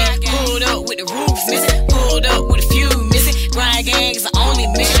with it, pulled up with the roof missing, pulled up with a few missing. Grind gang is the only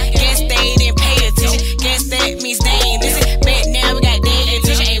mission. Guess they didn't pay attention. Guess that means they ain't listen. Bet now we got their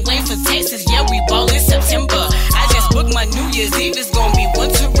attention. Ain't waiting for Texas. Yeah, we ball in September. I just booked my New Year's Eve. It's gonna be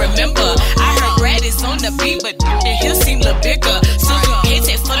one to remember. I heard Brad is on the beat, but the hill seem a little bigger. So hit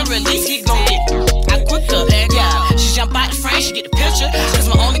it for the release. He gon' get out quicker. Yeah, she jump out the frame. She get the picture. Cause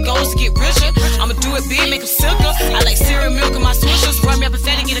my only goal is to get richer. I'ma do it big, make 'em sicker. I like cereal milk in my swishers. Run me up a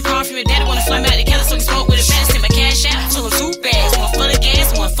fatty, get a car from your daddy. Wanna fly me out the Kelly so we smoke with a fast. Send my cash out. So I'm 2 bags. One for the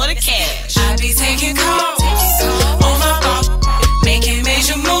gas, one for the cash. I be taking calls on my phone, making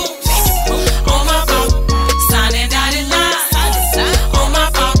major moves on my phone, signing dotted lines on my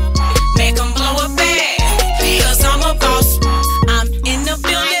phone, make 'em blow a bag because I'm a boss. I'm in the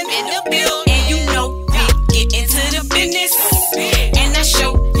building, and you know me. Get into the business, and I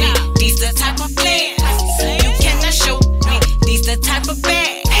show me these the type of plans. You cannot show me these the type of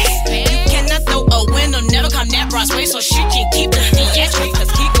bags. You cannot throw a window, never come that broad's way, so she can keep the theatrics. Cause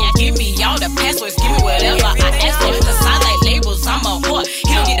he gon' give me all the passwords, give me whatever I ask for. Cause I like labels, I'm a whore.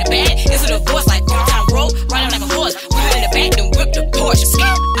 He don't get the bag, it's a divorce like old time road, riding like a horse. Whip it in the back, then whip the Porsche.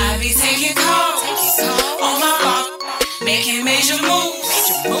 I be taking calls on my phone, making major moves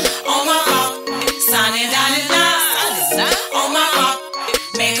on my phone, signing dotted lines on my phone,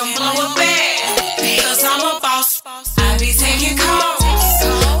 make 'em blow a bag because I'm a boss. I be taking calls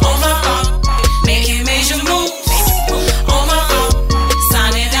on my phone, making major moves on my phone,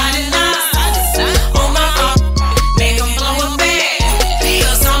 signing dotted lines on my phone, make 'em blow a bag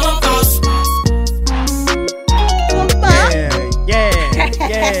because I'm a boss. Yeah.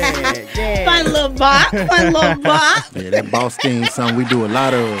 Fun little bop. Fun little bop. Yeah, that boss thing, something we do a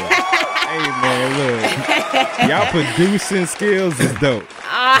lot of. Hey man, look, y'all producing skills is dope.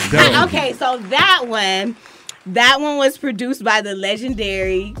 Dope. Okay, so that one was produced by the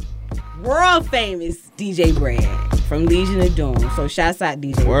legendary, world famous DJ Brad from Legion of Doom. So shouts out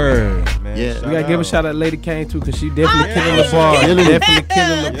DJ. Word, man. Yeah. Shout We gotta give a out. shout out to Lady Kane too, cause she definitely killing the thank bar. you. Definitely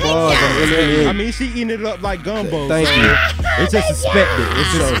killing the bars. I mean, she eating it up like gumbo. Thank so you. It's just expected.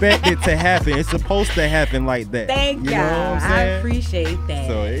 It's expected to happen. It's supposed to happen like that. Thank you y'all. know what I'm I saying? appreciate that.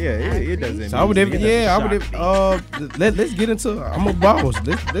 So yeah, I it doesn't. So I would, it doesn't shock me. let's get into. I'm a boss.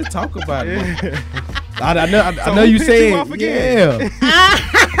 Let's talk about it. I So know who you pissed you said off again? yeah.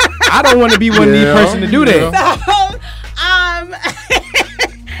 I don't want to be one of these person to do that. So,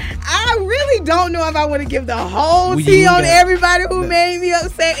 I really don't know if I want to give the whole Well, tea you on got- everybody who made me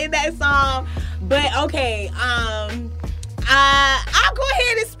upset in that song. But okay, I'll go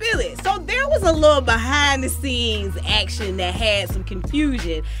ahead and spill it. So there was a little behind the scenes action that had some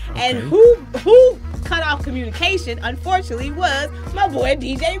confusion, and who cut off communication, unfortunately, was my boy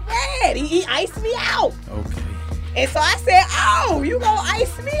DJ Brad. He iced me out. Okay. And so I said, oh, you gonna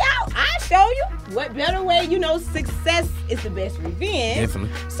ice me out? I'll show you. What better way? You know, success is the best revenge.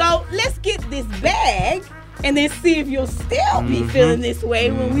 Definitely. So let's get this bag and then see if you'll still be feeling this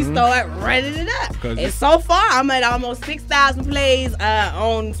way when we start running it up. 'Cause And so far, I'm at almost 6,000 plays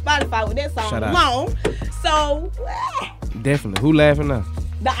on Spotify with that song Shout out. alone. So Definitely. Who laughing now?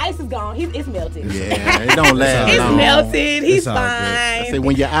 the ice is gone. It's melted. Yeah, it don't last It's long. melted. He's It's all good. I say fine.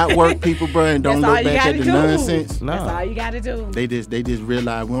 when you outwork people, bro, and don't That's all look you back gotta at the do. nonsense, Nah. That's all you gotta do. they just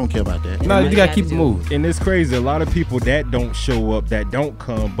realize we don't care about that. No, you gotta keep it moving. And it's crazy. A lot of people that don't show up, that don't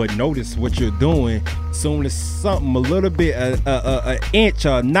come, but notice what you're doing. Soon as something a little bit, an inch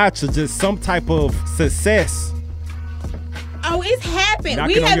or a notch, or just some type of success. Oh, it's happened.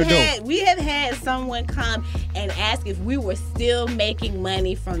 Knocking on your door. We have had someone come and ask if we were still making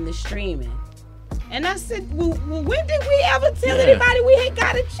money from the streaming. And I said, well, when did we ever tell anybody we had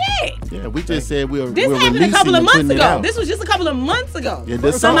got a check? Yeah, we just said we're This we're happened a releasing couple of and months putting it ago. out. This was just a couple of months ago. Yeah,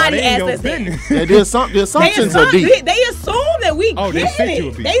 there's Somebody That ain't asked your us that. business. Yeah, the assumptions are deep. They assume that we Oh, they getting sent you a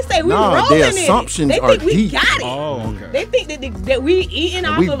it. beat. They say we No, rolling their in it. assumptions They are think we deep. got it. Oh, okay. They think that we eating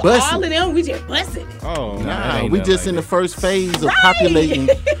off we of busting. all of them. We just busting it. Oh, Nah, ain't we nothing just like in the that. first phase of Right. populating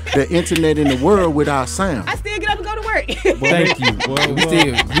the internet in the world with our sound. I still get up and go to work. Thank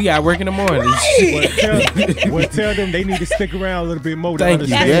you. We got work in the morning. well, tell them they need to stick around a little bit more to Thank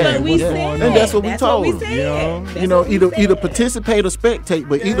you. understand That's Yeah, what we what's said. going on. And that's what we That's told what we them, said. you know? That's You know, what we either said. participate or spectate,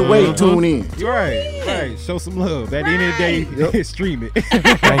 but either way, tune in. Right. Show some love. At the end of the day, stream it.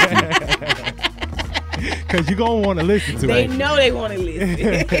 Thank you. Because you're going to want to listen to They it. know they want to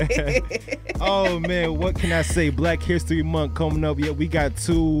listen. Oh, man, what can I say? Black History Month coming up. Yeah, we got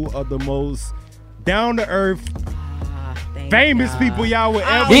two of the most down-to-earth, famous people y'all would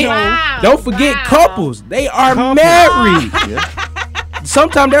ever He- know. wow. Don't forget Wow. couples. They are Couples. married. Yeah.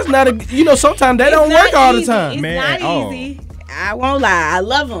 Sometimes that's not sometimes that don't It's work not all the easy. time. It's Man, not oh. easy. I won't lie. I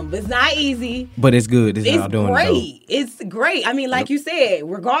love them, but it's not easy. But it's good. This is It's y'all doing it, great. It's great. I mean, like you said,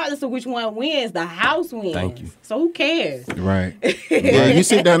 regardless of which one wins, the house wins. Thank you. So who cares? Right. Yeah, you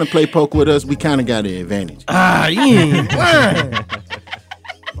sit down and play poker with us, we kind of got an advantage. though. You ain't lying.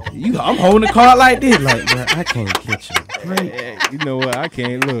 I'm holding the card like this. Like, bro, I can't catch you. You know what? I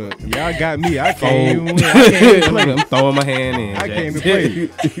can't look. Y'all got me. I can't even win. I can't even play. I'm throwing my hand in. I Jack. can't even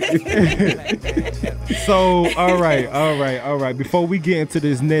play. So, all right. Before we get into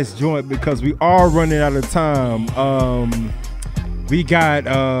this next joint, because we are running out of time, we got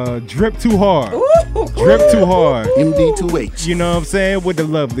Drip Too Hard. Drip Too Hard. MD2H. You know what I'm saying? With the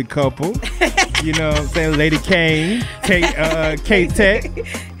lovely couple. You know what I'm saying? Lady Kane, Kate Tech.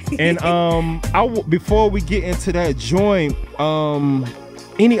 And before we get into that joint,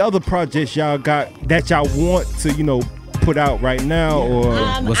 any other projects y'all got that y'all want to, put out right now, or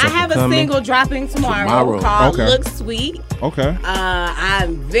What's I up have a and coming? single dropping tomorrow called Okay. Look Sweet. okay?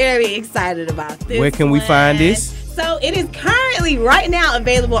 I'm very excited about this. Where can we one. find this? So it is currently right now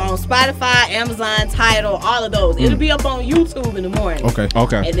available on Spotify, Amazon, Tidal, all of those. It'll be up on YouTube in the morning. Okay.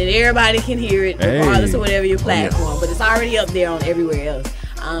 Okay. And then everybody can hear it Hey. regardless of whatever your platform. But it's already up there on everywhere else.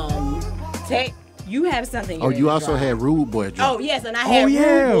 Tech, you have something. Oh, you're you gonna also drop. had Rude Boy drop. Oh yes, and I had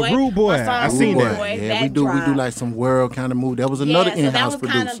yeah, Rude Boy. Rude Boy. My song I seen Rude that. Boy, Yeah, that we do dropped. like some world kind of move. That was another So in-house that was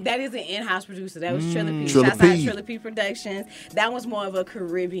producer. that is an in-house producer. That was Trilla P. Trilla Shouts out P. Trilla P Productions. That was more of a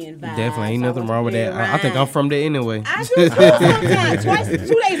Caribbean vibe. Definitely ain't so nothing was wrong with really that. I think I'm rhyme. from there anyway. I do sometimes,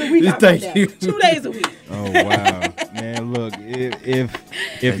 2 days a week. I'm from Thank there. you. 2 days a week. Oh wow, man! Look,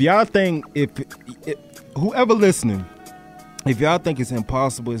 if y'all think if whoever listening, if y'all think it's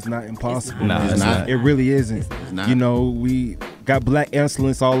impossible, it's not impossible. Nah, it's not. It really isn't. not. We got black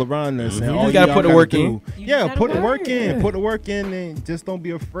excellence all around us, and all You gotta y'all put the gotta work do- in. You Yeah, gotta put the work. work in. Put the work in, and just don't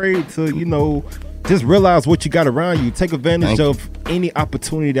be afraid to just realize what you got around you. Take advantage of any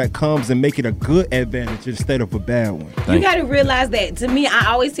opportunity that comes and make it a good advantage instead of a bad one. You got to realize that. To me, I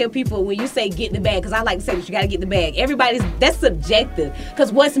always tell people when you say get the bag, because I like to say that you got to get the bag. That's subjective.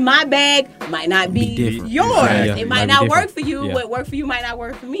 Because what's my bag might not be different. yours. Exactly. It might not work for you. What worked for you might not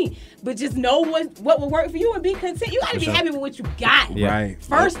work for me. But just know what will work for you and be content. You got to be happy with what you got. Yeah. Right.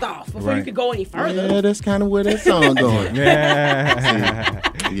 First off, before you could go any further. Yeah, that's kind of where that song going. Yeah.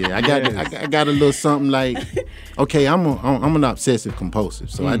 Yeah, I got a little something like, okay, I'm an obsessive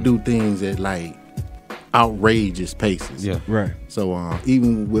compulsive, so I do things at like outrageous paces. Yeah. Right. So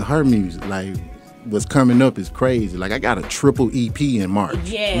even with her music, like what's coming up is crazy. Like I got a triple EP in March.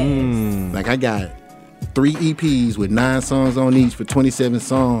 Yes. Like I got 3 EPs with 9 songs on each for 27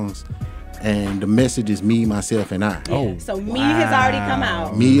 songs. And the message is me, myself, and I. Yeah. So Me has already come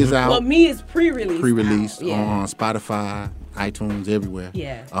out. Me is out. Well, Me is pre-released. Pre-released Yeah. on Spotify, iTunes, everywhere.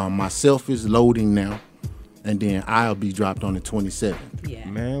 Yeah. Myself is loading now. And then I'll be dropped on the 27th. Yeah.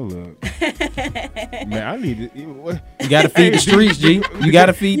 Man, look. Man, I need to. You gotta feed the streets, G. You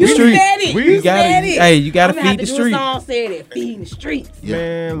gotta feed the You streets. said it. You gotta, said it. hey, you gotta I'm gonna feed have the to do a streets. song said it. Feeding the streets.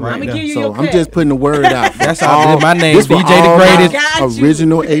 Man, Right I'm gonna now. give you So your I'm cut. just putting the word out. That's all. My name This is for DJ all the my Greatest. Got you.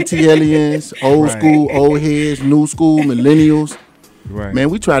 Original ATLians, old Right. school, old heads, new school, millennials. Right. Man,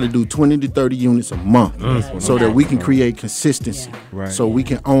 we try to do 20 to 30 units a month so that we can create consistency. Yeah. Right. So we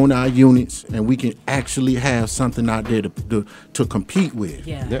can own our units and we can actually have something out there to compete with.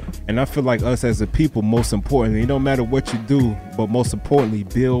 Yeah. Yeah. And I feel like us as a people, most importantly, it don't matter what you do, but most importantly,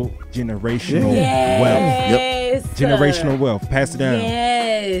 build generational wealth. Yes. Generational wealth. Pass it down.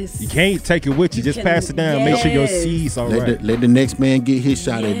 Yes. You can't take it with you. Just can- pass it down. Make sure your yes. seeds are Let, right. let the next man get his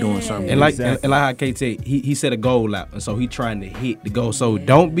shot at doing something. And like Exactly. and like how KT, he set a goal out, and so he trying to hit the goal. So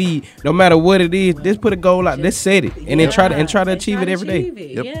don't be, no matter what it is, just put a goal out. Let's set it, and then try to achieve it every day.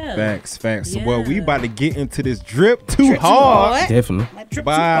 Yep. Yeah. Facts. Yeah. Well, we about to get into this drip too Drip Too hard Hard. Definitely. My Drip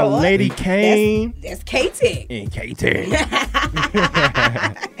by Too Hard. Lady Kane That's KT. and KT.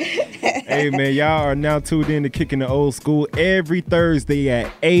 Hey man, y'all are now tuned in to Kicking the Old School every Thursday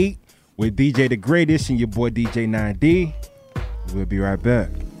at 8 with DJ the Greatest and your boy DJ 9D. We'll be right back.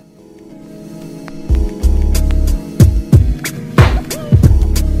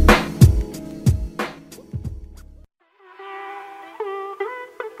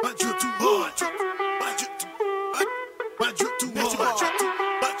 My drip too hard. My drip too hard. My drip too hard.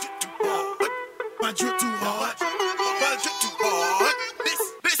 My drip too hard. My drip too hard. My drip too hard. This.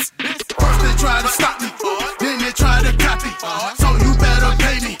 First they try to stop me, then they try to copy. So you better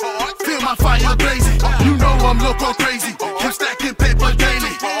pay me. Feel my fire blazing. You know I'm loco crazy. Keep stacking paper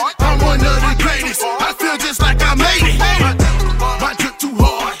daily. I'm one of the greatest. I feel just like I made it. My drip too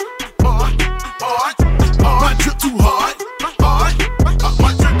hard. My drip too hard.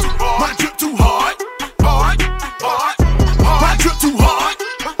 My drip too hard. My drip too hard.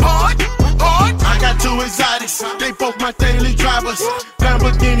 I got 2 exotics. They both my daily drivers.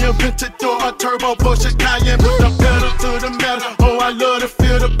 Lamborghini Aventador, a turbo Porsche Cayenne. Put the pedal to the metal. Oh, I love to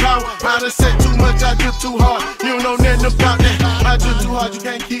feel the power. I done said too much, I drip too hard. You don't know nothing about that. I drip too hard, you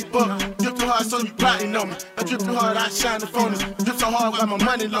can't keep up. Drip too hard, so you plotting on me. I drip too hard, I shine the phone. Drip so hard, got my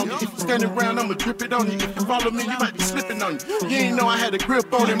money on me. If you standing around, I'ma drip it on you. If you follow me, you might be slipping on you. You ain't know I had a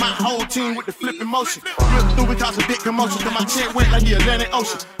grip on it. My whole team with the flipping motion. Drip through it, cause a big commotion. Cause my check went like the Atlantic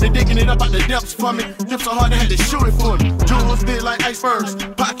Ocean. They digging it up out the depths for me. Drip so hard, they had to shoot it for me. Jewels big like icebergs.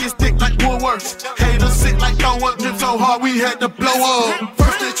 Pockets thick like Woolworths. Haters sick like throw up. Drip so hard, we had to blow up.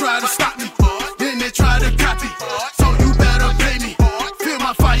 First they try to stop me, then they try to copy. So you better pay me. Feel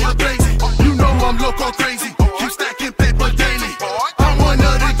my fire blazing. You know I'm loco crazy. Keep stacking paper daily. I'm one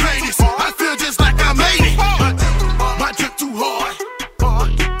of the greatest. I feel just like I made it. My drip too hard.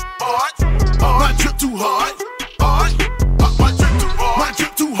 My drip too hard. My drip too hard. My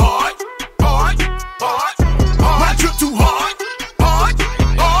drip too hard. My drip too hard.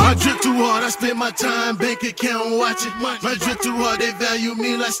 My drip too hard, I spend my time bank account watching. My drip too hard, they value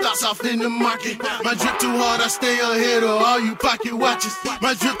me like stocks off in the market. My drip too hard, I stay ahead of all you pocket watches.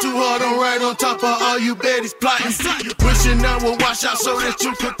 My drip too hard, I'm right on top of all you baddies plotting. Wishing I would wash out so that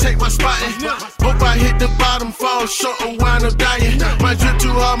you could take my spot. Hope I hit the bottom, fall short or wind up dying. My drip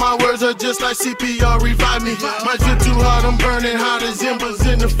too hard, my words are just like CPR, revive me. My drip too hard, I'm burning hot as embers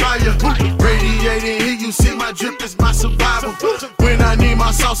in the fire. Radiating heat, you see my drip is my survival. When I need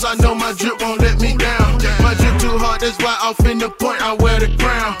my sauce, I know my drip won't let me down. My drip too hard, that's why off in the point I wear the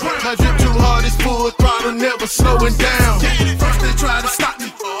crown. My drip too hard, it's full throttle, never slowing down. First they try to stop me,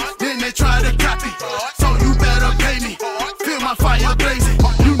 then they try to copy. So you better pay me. Feel my fire blazing.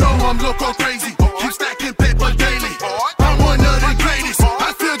 You know I'm loco crazy. Keep stacking paper daily. I'm one of the greatest.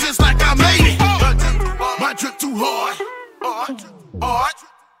 I feel just like I made it.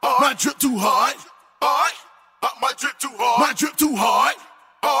 hard, hard. My drip too hard. My drip too hard,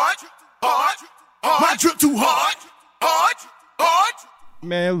 hard, hard. My drip too hard, hard, hard.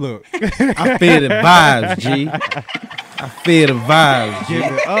 Man, look. I feel the vibes, G. I feel the vibes, G. Give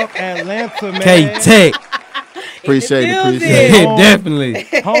it up, Atlanta, man. K-Tech. Appreciate it. Definitely.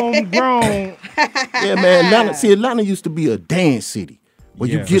 Homegrown. Yeah, man. Atlanta used to be a dance city where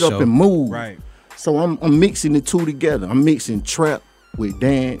you get up and move. Right. So I'm mixing the two together. I'm mixing trap with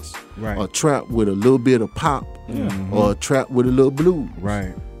dance, or trap with a little bit of pop, or trap with a little blues.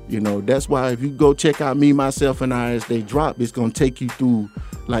 Right. You know, that's why if you go check out Me, Myself, and I as they drop, it's gonna take you through.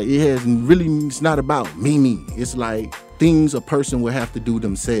 Like it's not about me. It's like things a person will have to do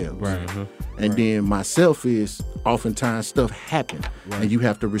themselves. Right. And then myself is oftentimes stuff happen and you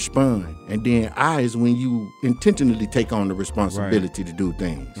have to respond. And then I is when you intentionally take on the responsibility to do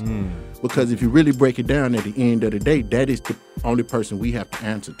things. Because if you really break it down at the end of the day, that is the only person we have to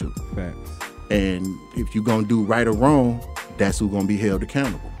answer to. Facts. And if you're gonna do right or wrong, that's who's gonna be held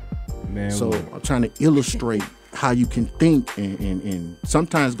accountable. Man, so look. I'm trying to illustrate how you can think and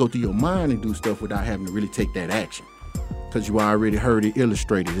sometimes go through your mind and do stuff without having to really take that action. Because you already heard it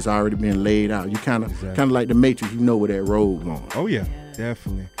illustrated. It's already been laid out. You kind of like the Matrix. You know where that road going. Oh yeah,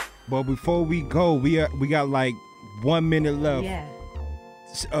 definitely. But before we go, we got like 1 minute left. Yeah.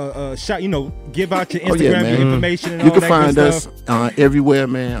 Give out your Instagram your information. And you all can that find good us stuff. Everywhere,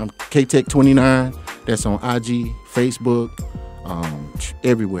 man. I'm KTech29. That's on IG, Facebook,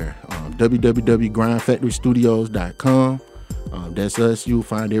 everywhere. www.grindfactorystudios.com. That's us. You'll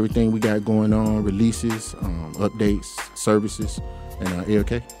find everything we got going on, releases, updates, services, and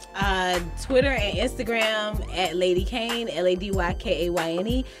LK. Twitter and Instagram at Lady Kane,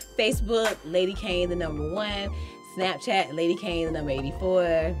 LadyKayne. Facebook, Lady Kane, the number 1. Snapchat, Lady Kane, the number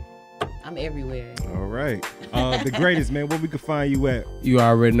 84. I'm everywhere. All right. The greatest, man. Where we can find you at? You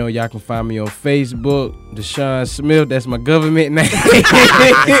already know y'all can find me on Facebook. Deshaun Smith. That's my government name.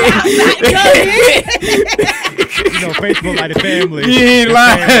 Facebook like the family. You ain't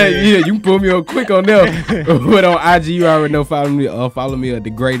lying. Yeah, you can put me on quick on there. But on IG, you already know. Follow me at The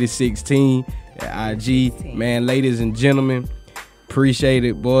Greatest 16 at IG. Man, ladies and gentlemen, appreciate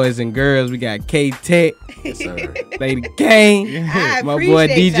it, boys and girls. We got K-Tech. Yes, sir. Lady Kane. My boy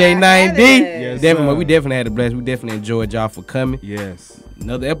DJ 9D. Yes, we definitely had a blast. We definitely enjoyed y'all for coming. Yes.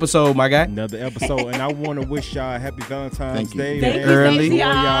 Another episode, my guy. Another episode. And I want to wish y'all a happy Valentine's Day. Thank you. Early. Thank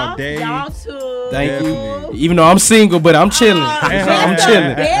y'all day. Y'all too. Thank you. Even though I'm single, but I'm chilling. I'm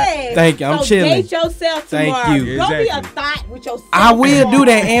chilling. Yes. Thank you. I'm chilling. Date yourself tomorrow. Thank you. Don't be a Exactly. thought with yourself. I will do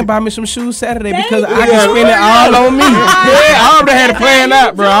that and buy me some shoes Saturday because Thank I can you. spend it all on me. Yeah, I already had it planned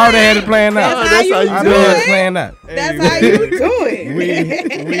out, bro. I already had it planned out. That's how you I do already had it it. planned out. That's how you do it.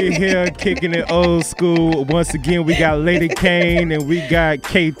 We here kicking it old school. Once again, we got Lady Kane and we got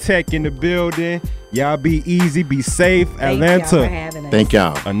K-Tech in the building. Y'all be easy, be safe. Thank y'all for Atlanta. having us. Thank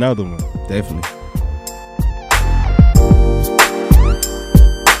y'all. Another one. Definitely.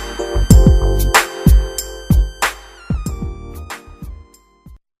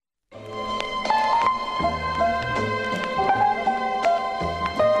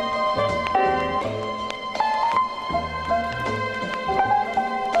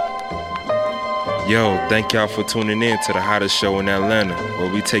 Yo, thank y'all for tuning in to the hottest show in Atlanta,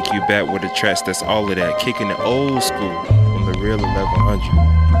 where we take you back with the tracks that's all of that, kicking it old school on the real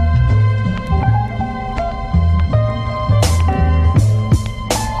 1100.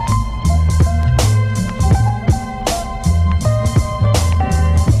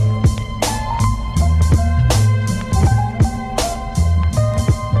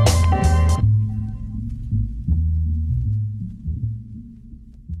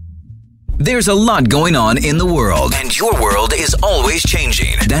 There's a lot going on in the world, and your world is always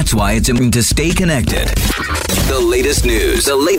changing. That's why it's important to stay connected. The latest news, the latest